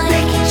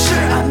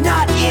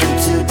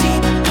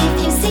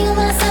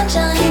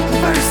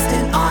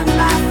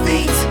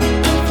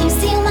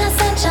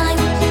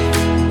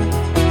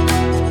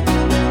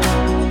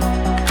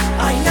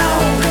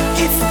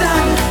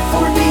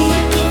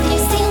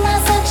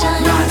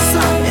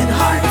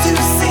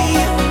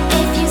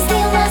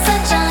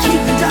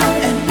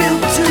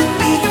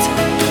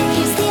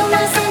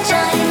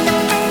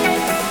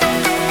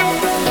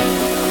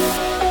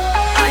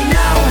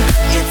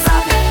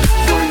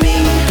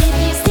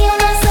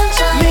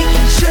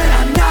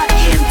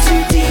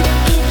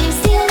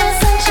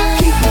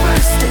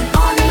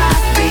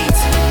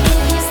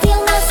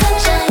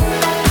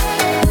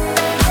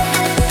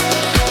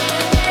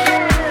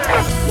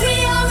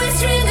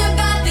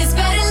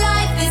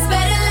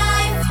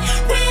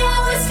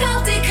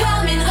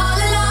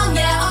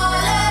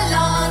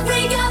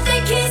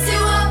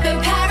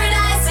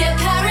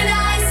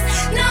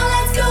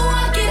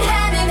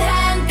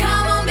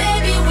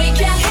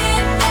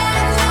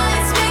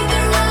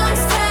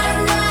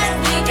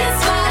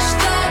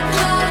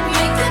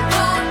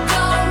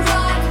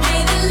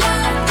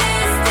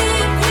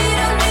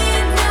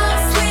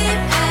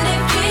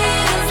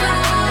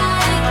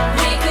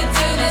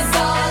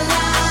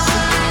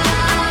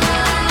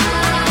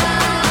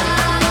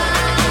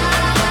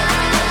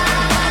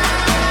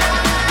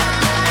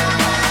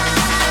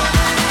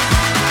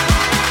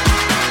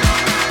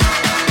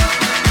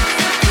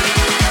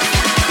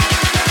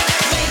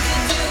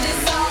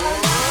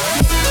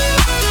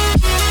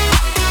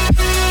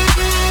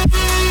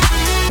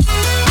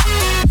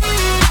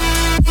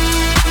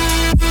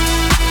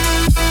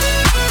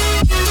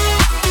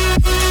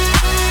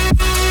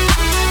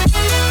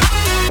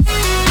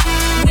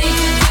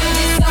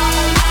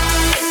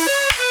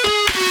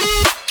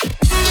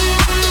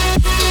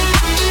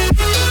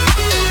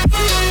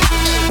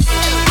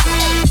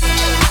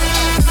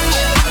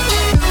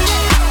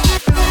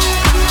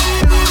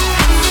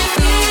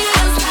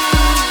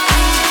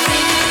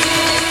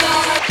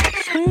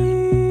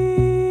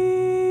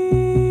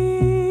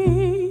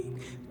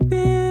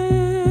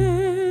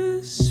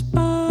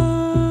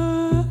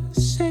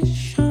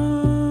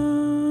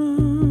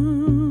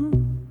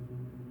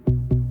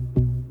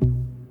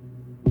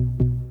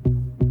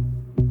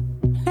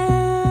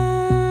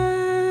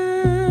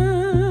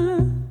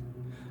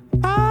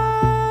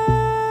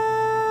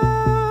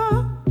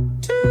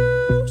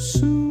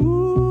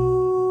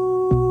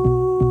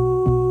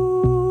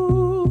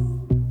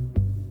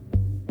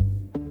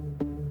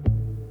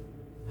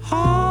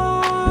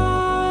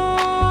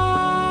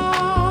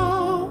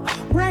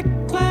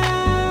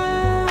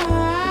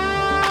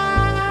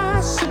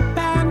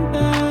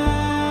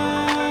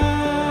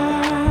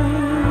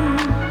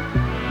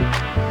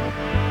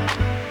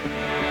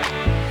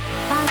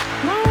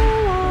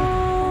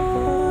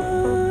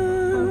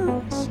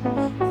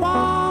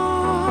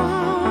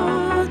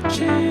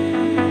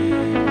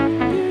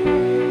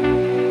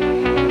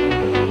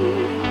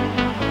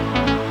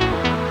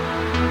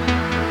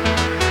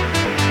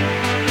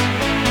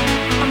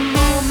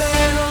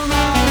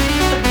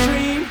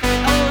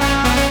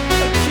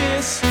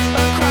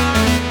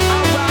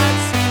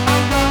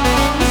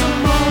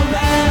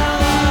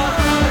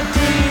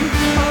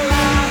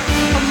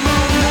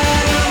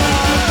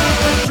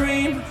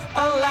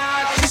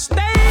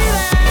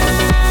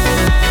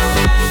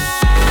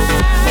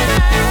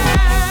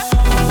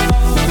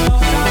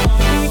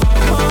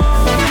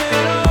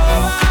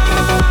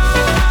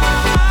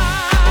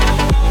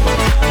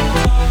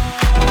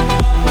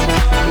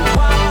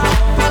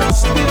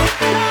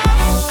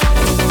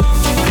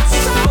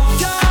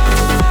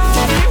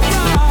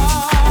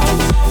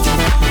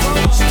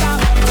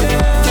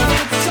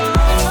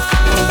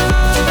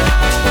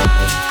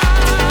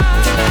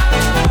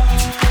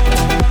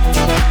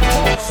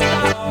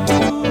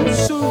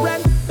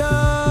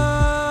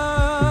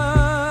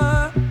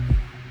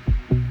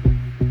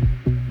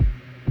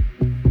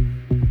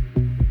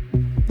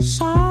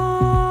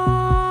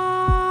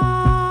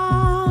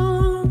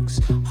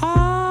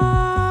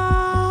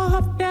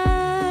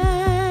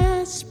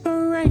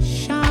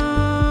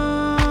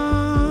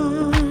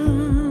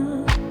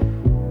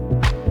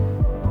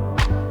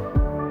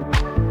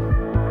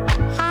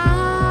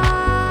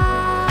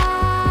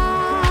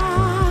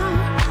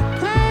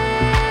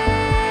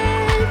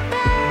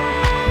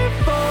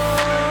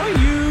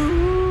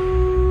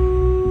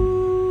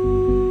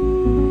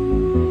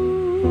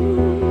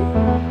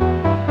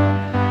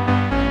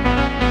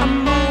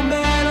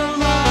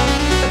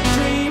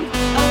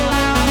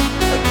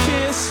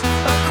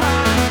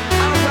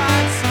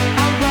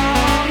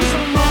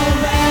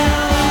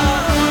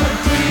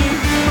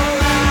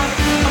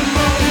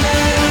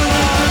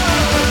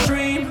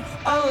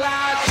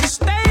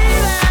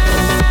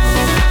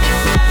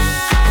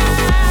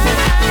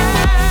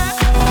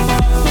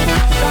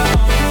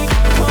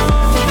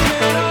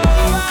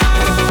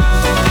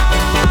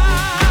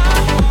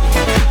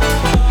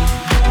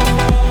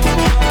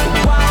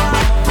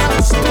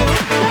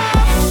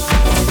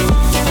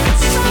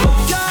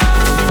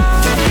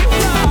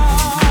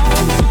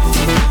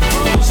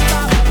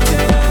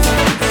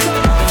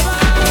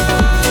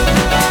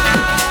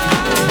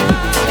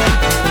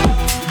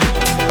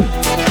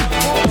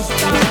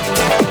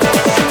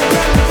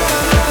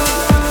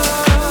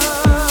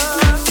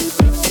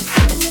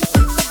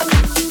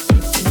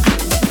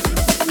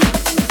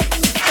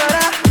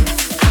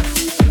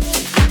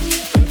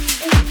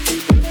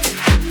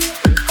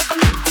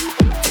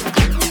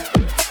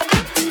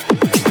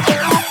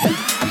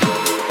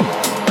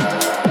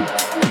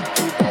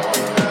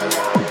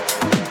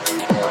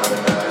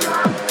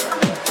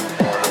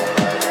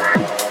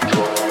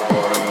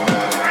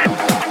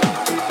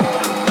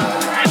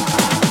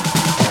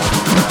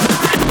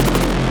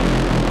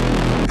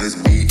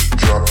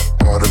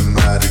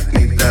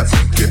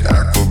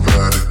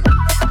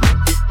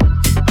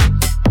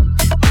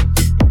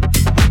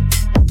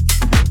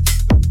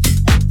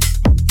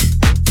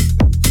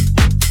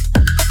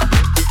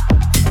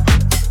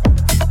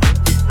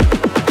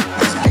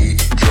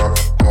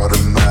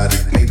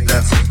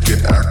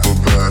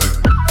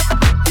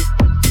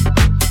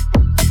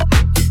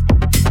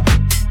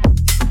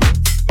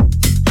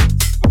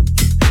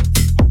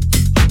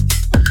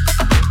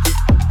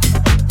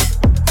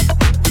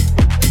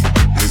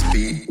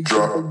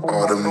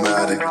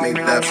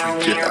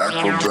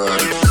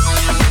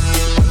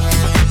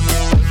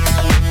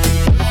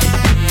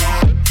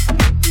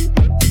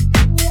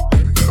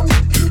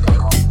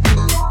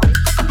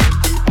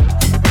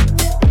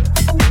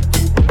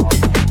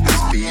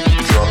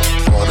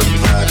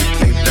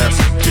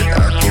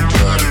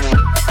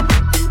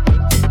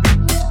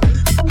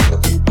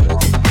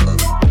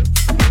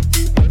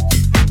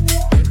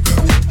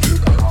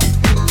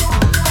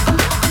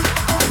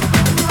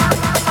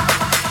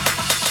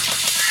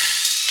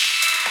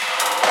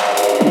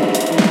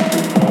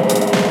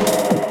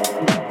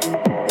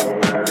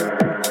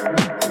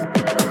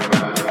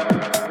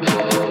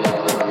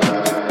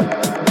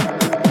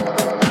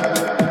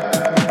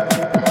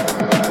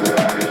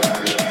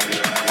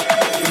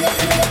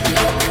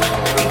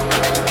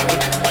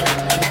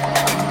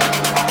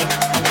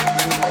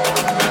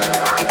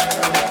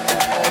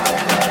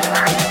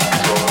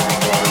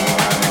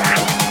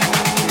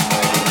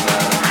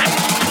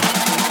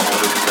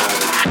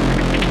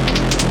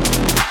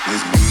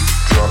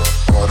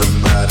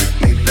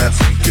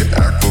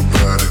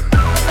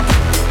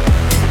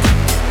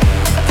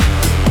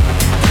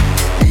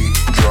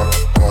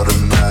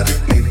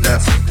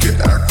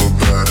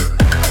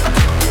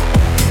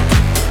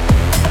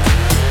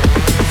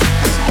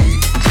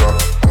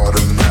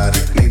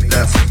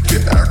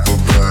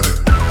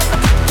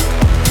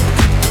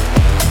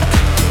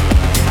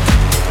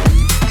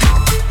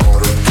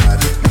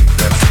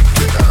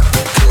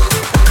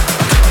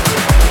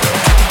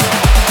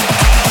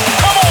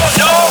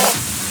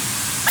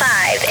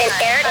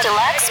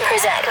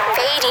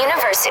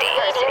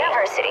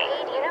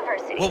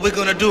What we're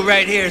gonna do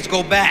right here is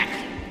go back.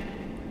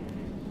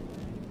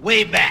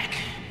 Way back.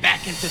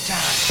 Back into time.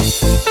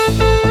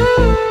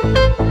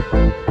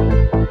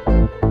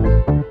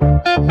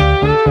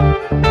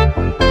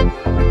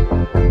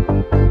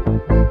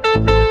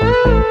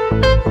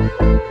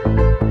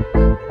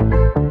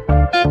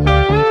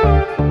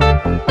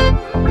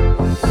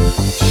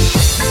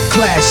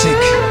 Classic.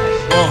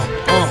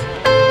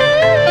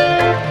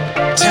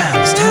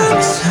 Timeless,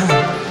 timeless, time.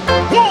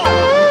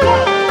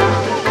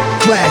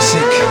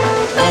 Classic.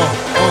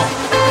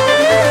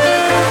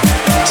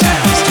 Timeless,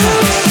 timeless,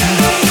 time.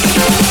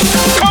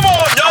 Come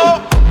on, y'all.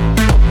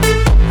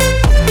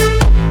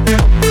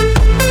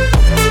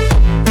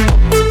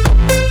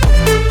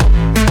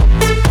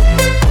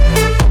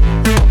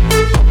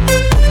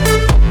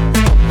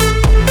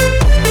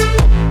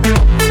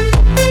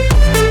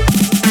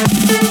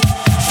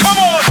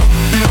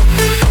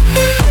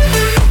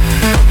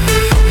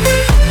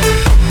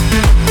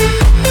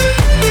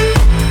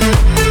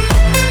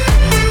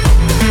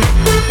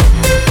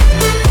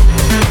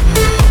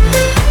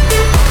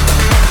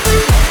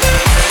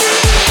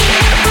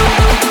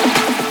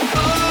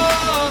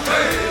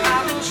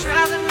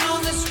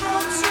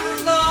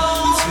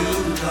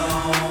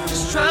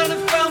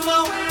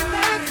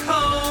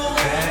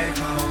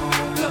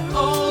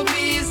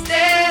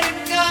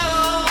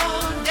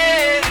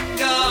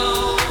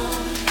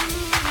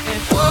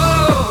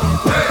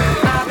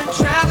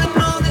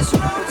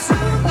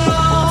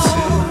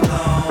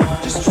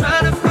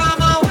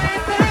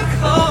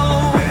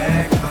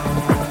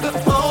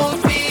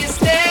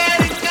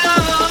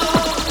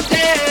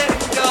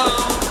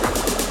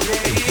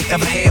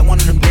 Ever had one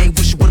of them days,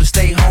 wish you would've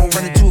stayed home.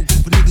 Run into a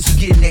group of niggas who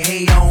getting their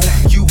hate on.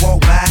 You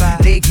walk by,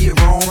 they get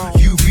wrong.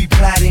 You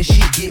reply, then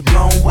shit get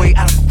blown way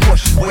out of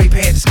proportion. Way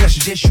past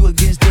discussion, just you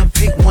against them,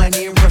 pick one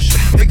in Russia.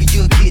 Figure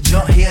you'll get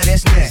jumped, hell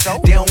that's next.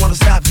 They don't wanna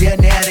stop there,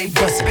 now they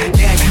bustin'.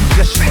 Now you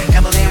gushing,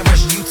 Emily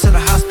rushing you to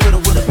the hospital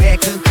with a bad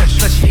concussion.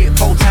 Plus you hit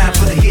 4 times,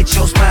 put a hit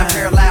your spine,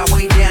 paralyzed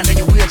way down, then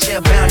your wheelchair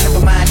bound.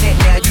 Never mind that,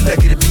 now you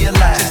lucky to be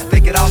alive. Just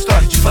think it all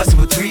started, you bustin'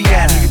 with 3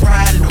 eyes. Your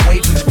pride in the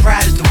way, but your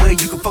pride is the way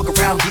you can fuck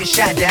around, get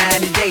shot down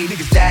today.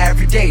 Niggas die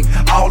every day,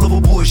 all over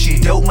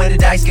bullshit. Dope money,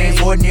 dice games,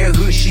 ordinary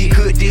hood shit.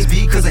 Could this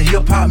be cause of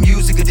hip hop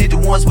music? Or did the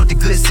ones with the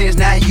good sense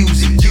not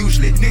use it?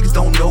 Usually, niggas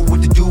don't know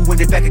what to do when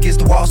they back against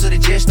the wall, so they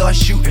just start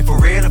shooting. For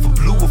red or for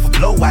blue or for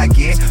blow, I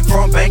guess.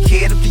 From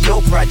Bankhead up to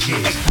your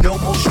project. No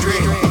more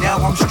stress, now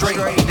I'm straight.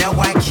 Now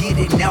I get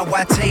it, now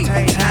I take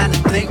time to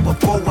think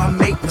before I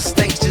make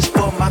mistakes, just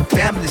for my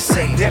family's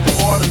sake. That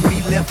part of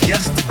me left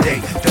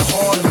yesterday, the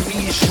heart of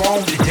me is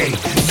strong today.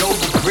 No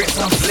regrets,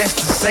 I'm blessed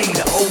to say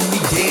the old me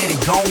dead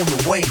and gone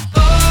away.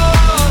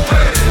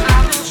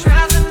 I've been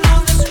traveling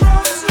on this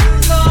road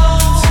too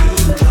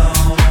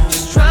long.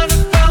 Just trying to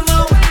find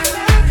my way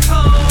back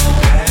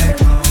home.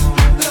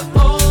 The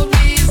old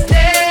me is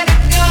dead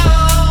and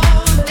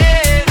gone,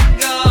 dead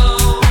and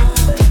gone.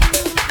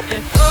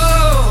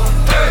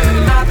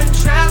 And I've been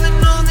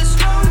traveling on this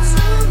road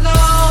too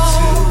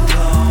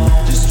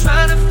long. Just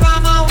trying to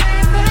find my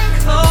way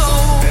back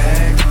home.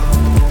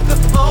 The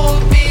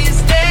old me is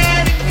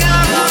dead and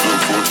gone.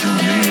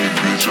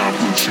 Bitch, I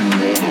put you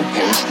on a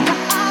poster.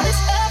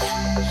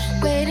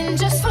 Waiting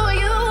just for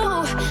you.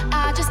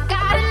 I just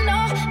gotta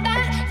know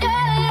that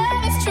your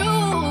love is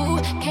true.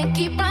 Can't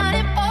keep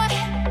running, boy,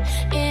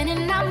 in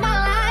and out my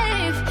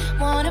life.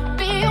 Wanna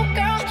be your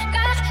girl,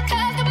 cause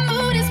the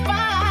mood is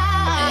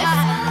right. If I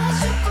let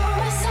you go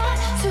inside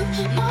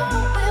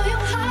tomorrow, will you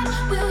hide?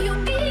 Will you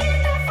be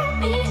there for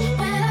me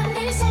when I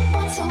need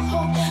someone to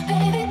hold?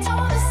 Baby,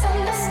 don't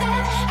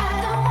misunderstand. I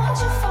don't want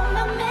you for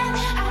my man.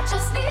 I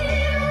just need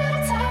a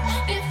little time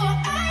before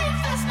I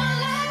invest my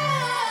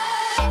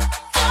life.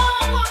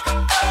 Don't walk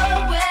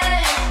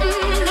away.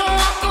 Don't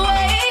walk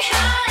away.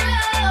 My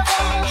love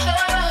won't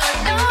hurt.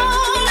 No,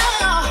 no.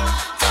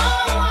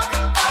 Don't walk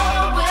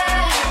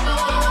away.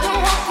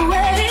 Don't walk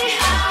away.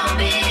 I'll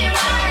be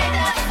right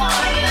there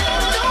for you.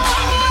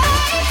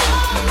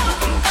 Don't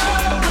walk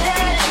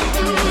away.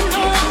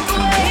 Don't walk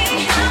away.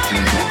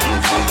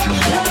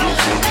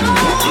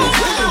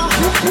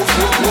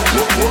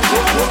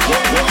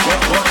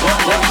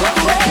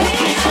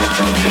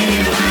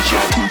 Bitch, I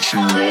put you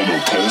on a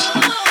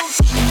poster.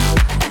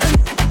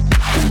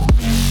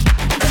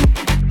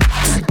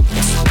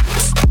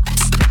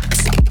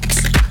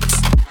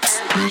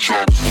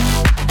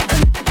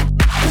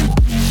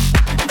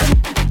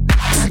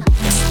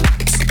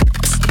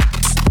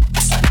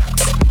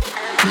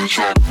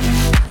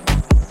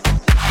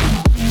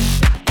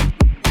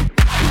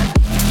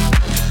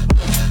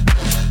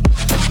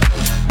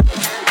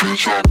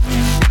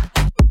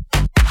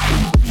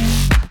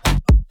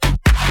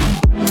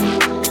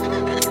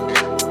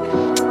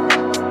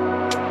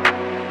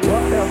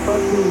 What the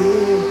fuck you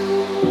mean?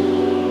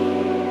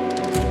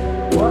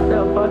 What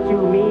the fuck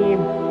you mean?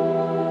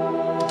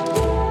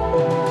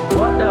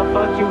 What the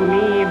fuck you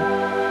mean?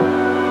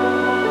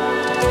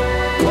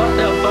 What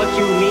the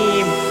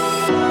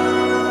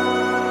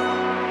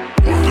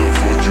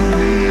fuck you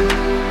mean?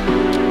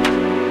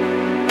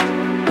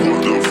 What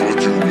the fuck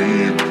you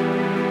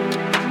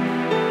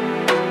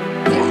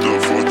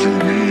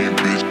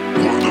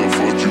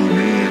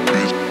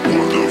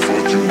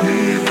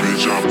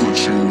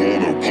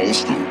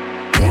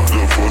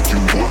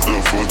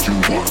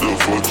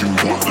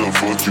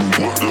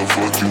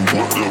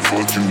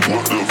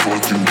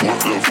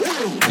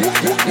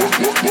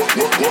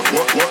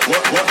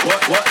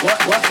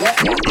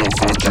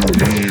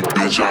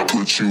Bitch, I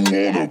put you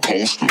on a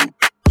poster.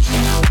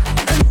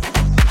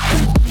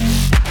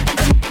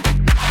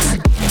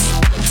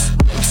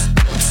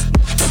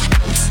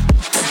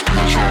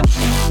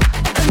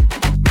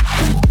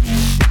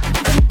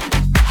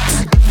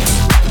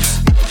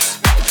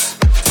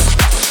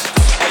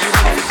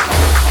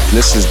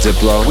 This is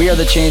Diplo. We are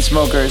the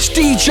Chainsmokers.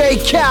 DJ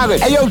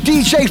Khaled. Hey yo,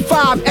 DJ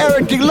 5,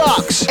 Eric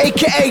Deluxe,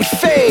 aka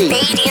Fade.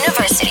 Fade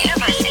University.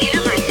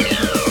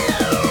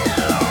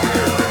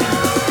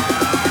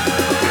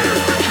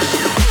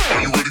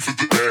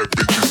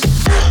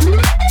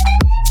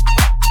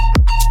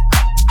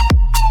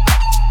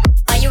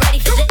 Are you ready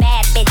for the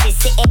bad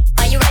bitches?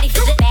 Are you ready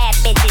for the bad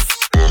bitches?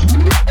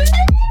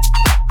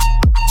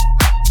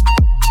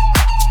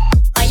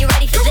 Are you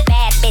ready for the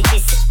bad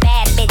bitches?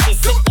 Bad bitches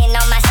sitting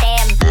on my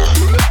stem.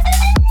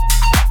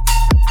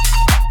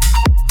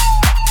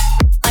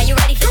 Are you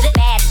ready for the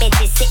bad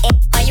bitches?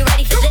 Are you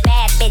ready for the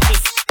bad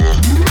bitches?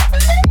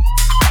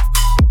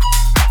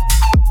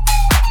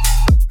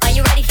 Are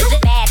you ready for the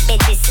bad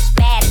bitches?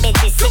 Bad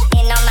bitches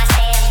sitting on my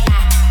stem.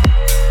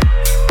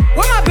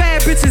 Where my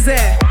bad bitches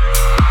at?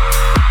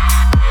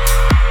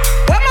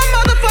 Where my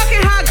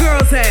motherfucking hot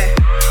girls at?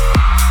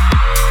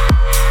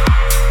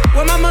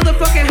 Where my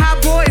motherfucking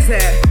hot boys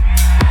at?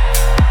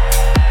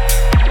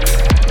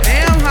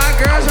 Damn, hot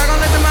girls, y'all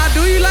gonna let them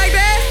outdo you like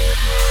that?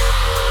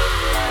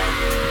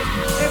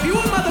 If you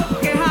a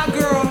motherfucking hot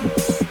girl,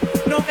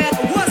 no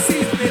matter what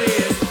season it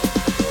is,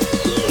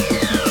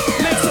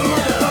 make some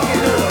motherfucking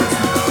noise.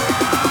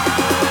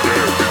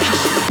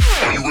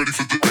 Are you ready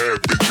for the bad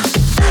bitches?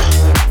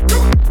 Are you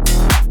ready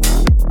for the bad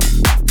bitches?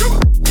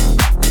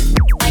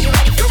 Are you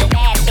ready for the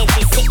bad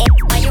bitches?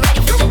 Are you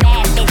ready for the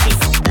bad bitches?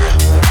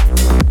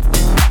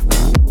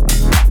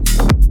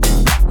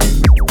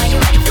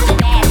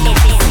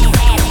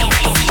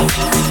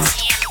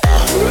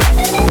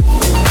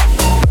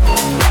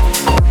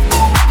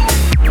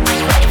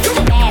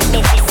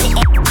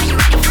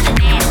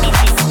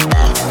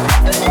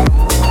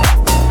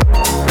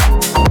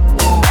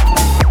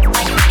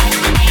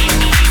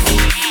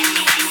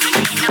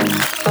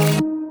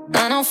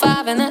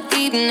 In the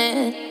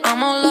evening,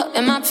 I'm all up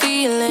in my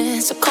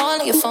feelings. So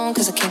calling your phone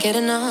cause I can't get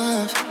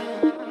enough.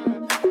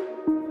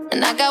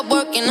 And I got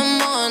work in the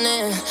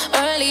morning,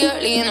 early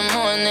in the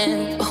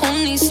morning. But who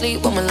needs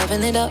sleep when we're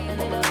loving it up?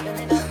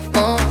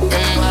 Oh,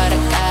 and what I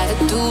gotta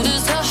do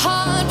this the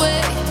hard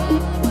way.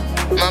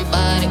 My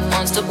body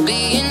wants to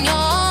be in your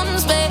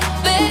arms, baby.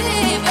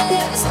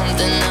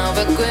 Something I'll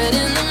regret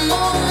in the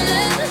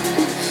morning.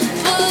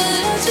 But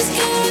I just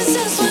can't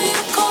resist when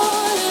you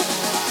call it.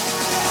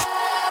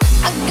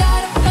 I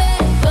got a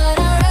bed, but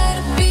I'd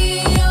rather be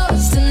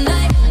yours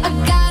tonight. I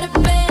got a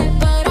bed,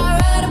 but I'd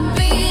rather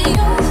be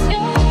yours.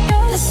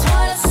 That's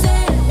what I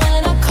said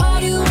when I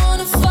called you on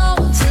the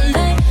phone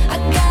tonight. I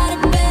got a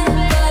bed,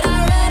 but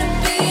I'd rather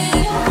be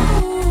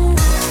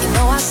yours. You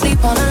know I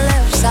sleep on the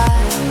left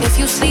side. If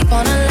you sleep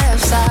on the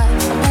left side,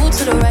 I move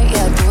to the right,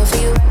 yeah, I do it for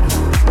you.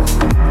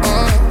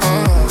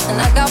 And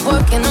I got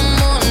work in the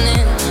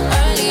morning,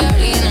 early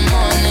in the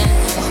morning.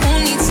 But who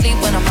needs sleep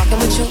when I'm rocking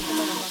with you?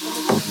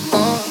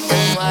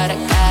 And what I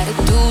gotta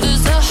do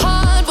this the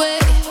hard way.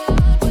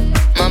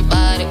 My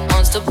body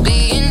wants to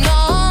be in your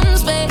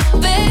arms, baby.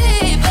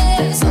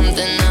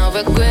 Something I'll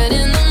regret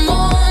in the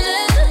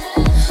morning.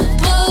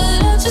 But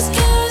I just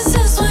can't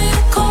resist when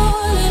you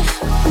call it.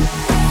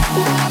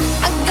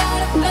 I got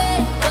a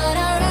bed, but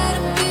I'd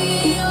rather be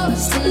yours.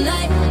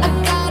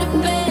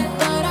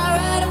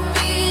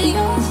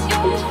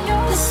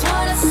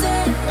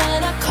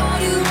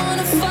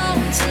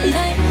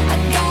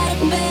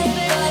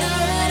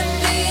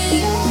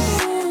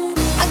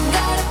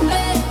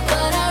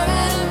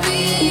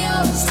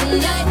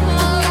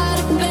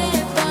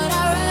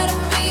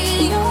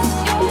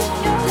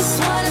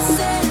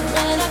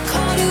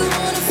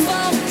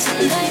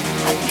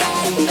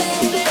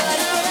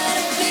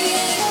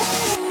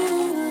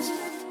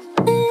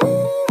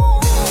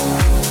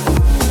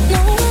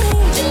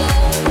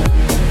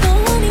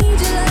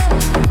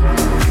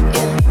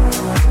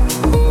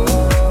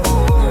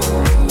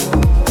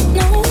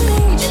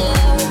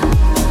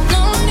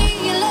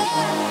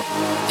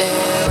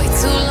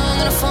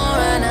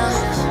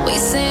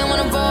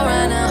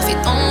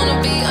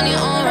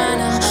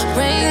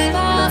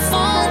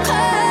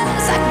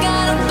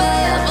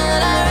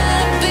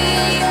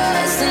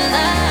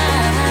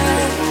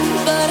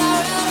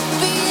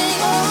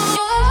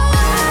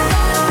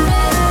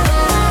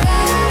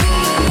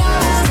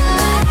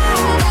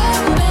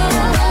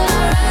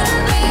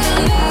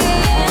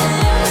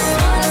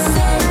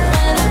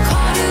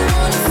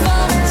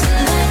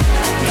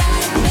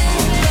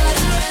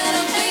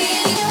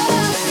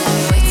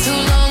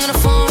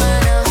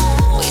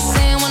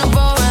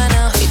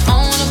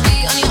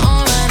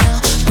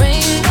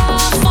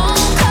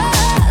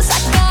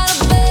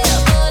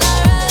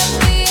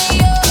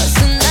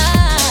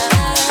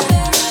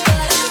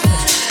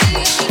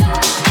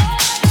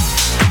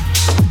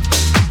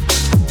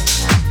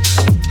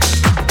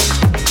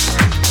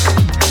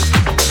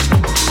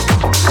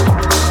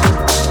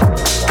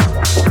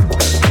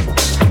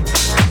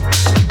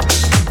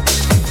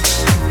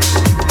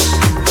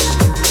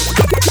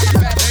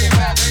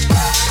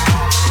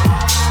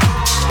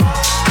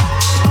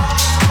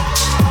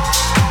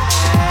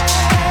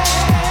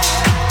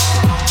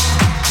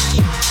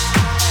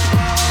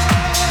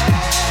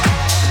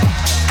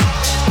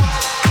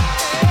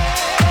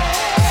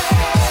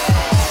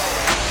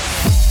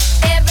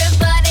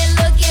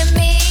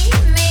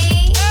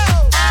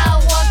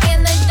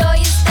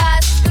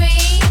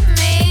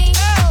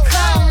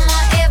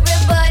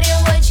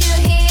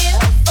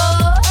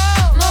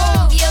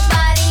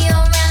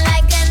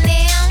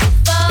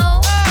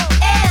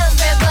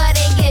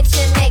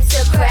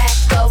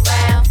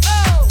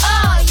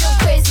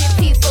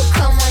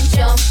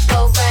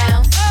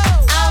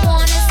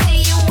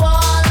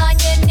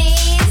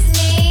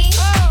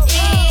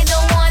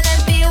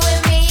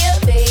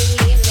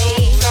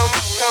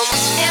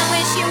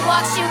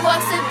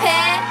 walks with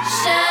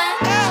passion.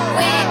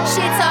 When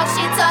she talks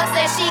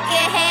that she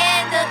can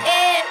handle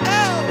it.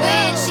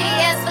 When she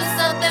asks for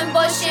something,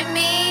 boy, she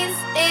means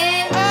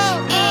it.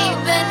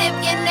 Even if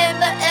you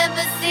never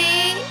ever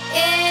see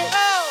it.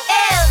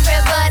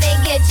 Everybody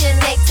get your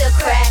neck to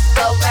crack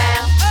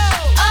around.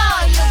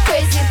 All you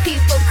crazy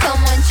people,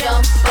 come on,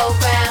 jump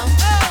around.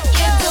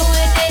 You're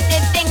doing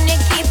anything to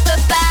keep her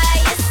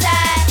by your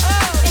side.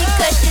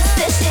 Because she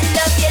says she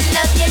love you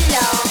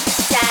long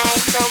time.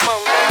 Come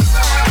on.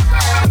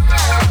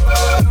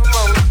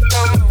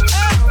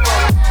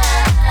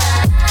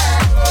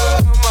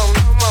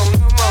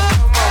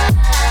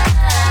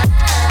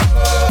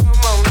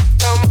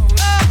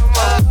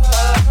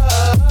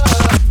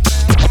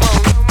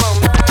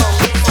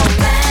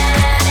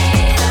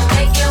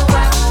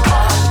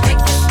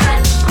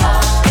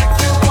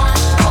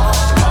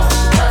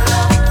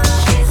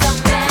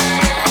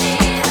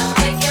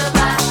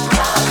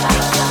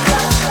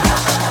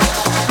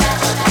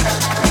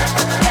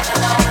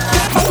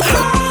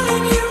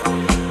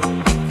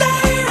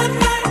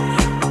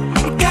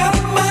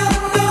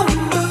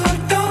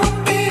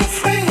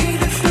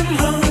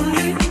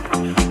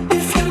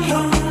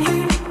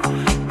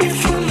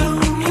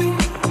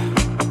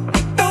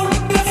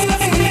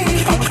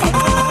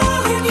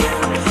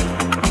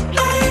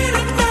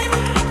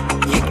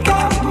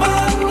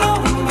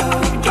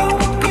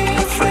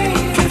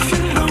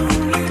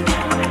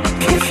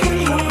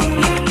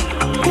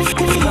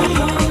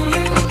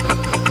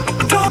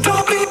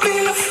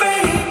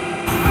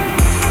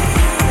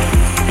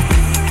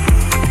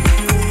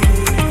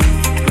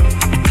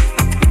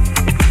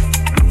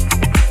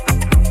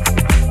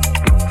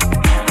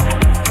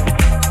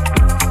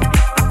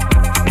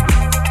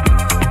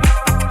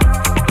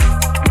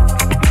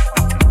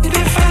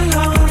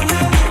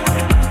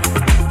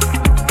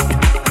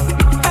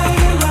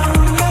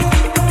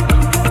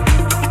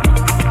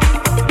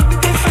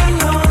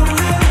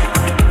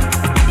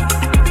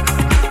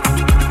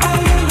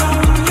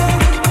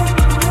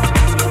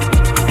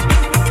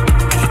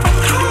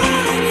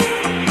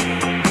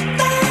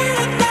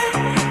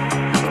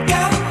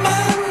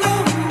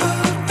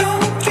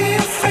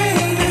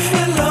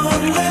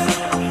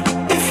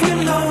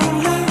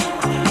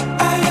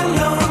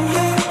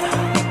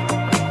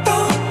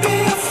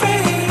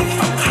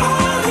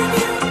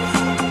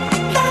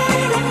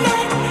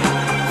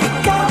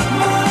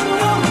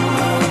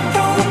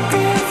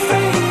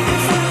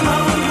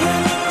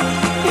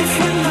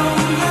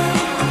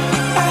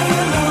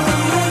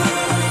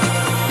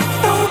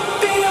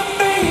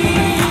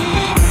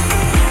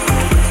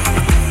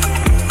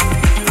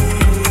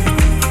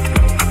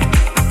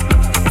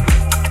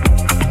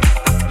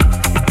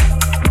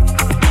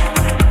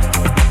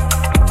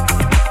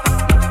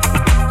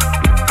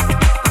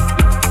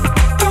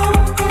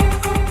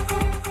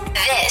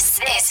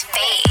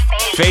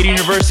 Fade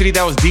University,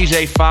 that was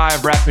DJ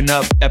 5 wrapping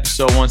up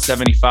episode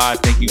 175.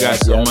 Thank you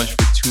guys so much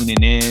for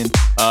tuning in.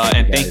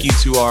 And thank you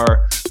to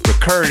our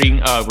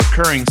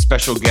recurring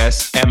special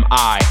guest,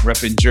 M.I.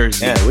 repping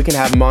Jersey. Yeah, we can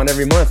have him on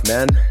every month,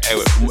 man.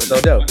 Hey, so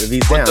dope. If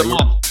he's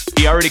down.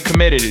 He already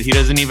committed it. He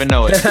doesn't even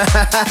know it.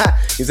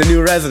 He's a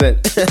new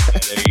resident.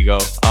 There you go.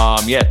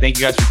 Thank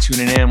you guys for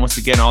tuning in. Once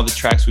again, all the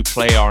tracks we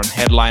play are on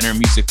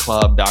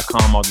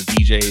headlinermusicclub.com. All the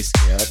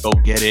DJs, go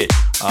get it.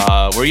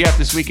 Where you at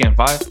this weekend,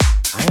 Five?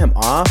 I am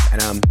off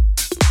and I'm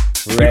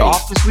ready. You're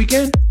off this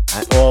weekend?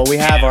 We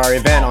have our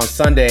event on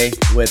Sunday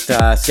with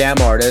Sam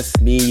Artist,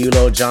 me,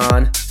 Yulo,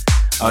 John.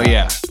 Oh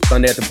yeah.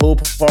 Sunday at the pool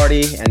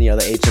party, and the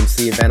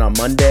HMC event on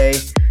Monday.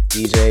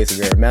 DJs, if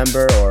you're a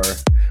member or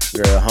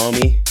you're a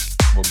homie,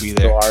 we'll be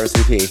there. Go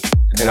RSVP.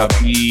 And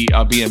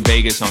I'll be in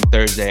Vegas on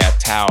Thursday at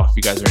Tao. If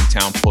you guys are in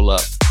town, pull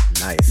up.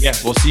 Nice. Yeah,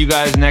 we'll see you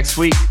guys next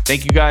week.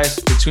 Thank you guys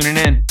for tuning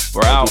in.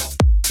 We're out.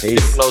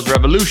 Peace. Close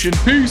Revolution.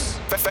 Peace.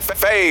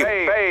 Fade.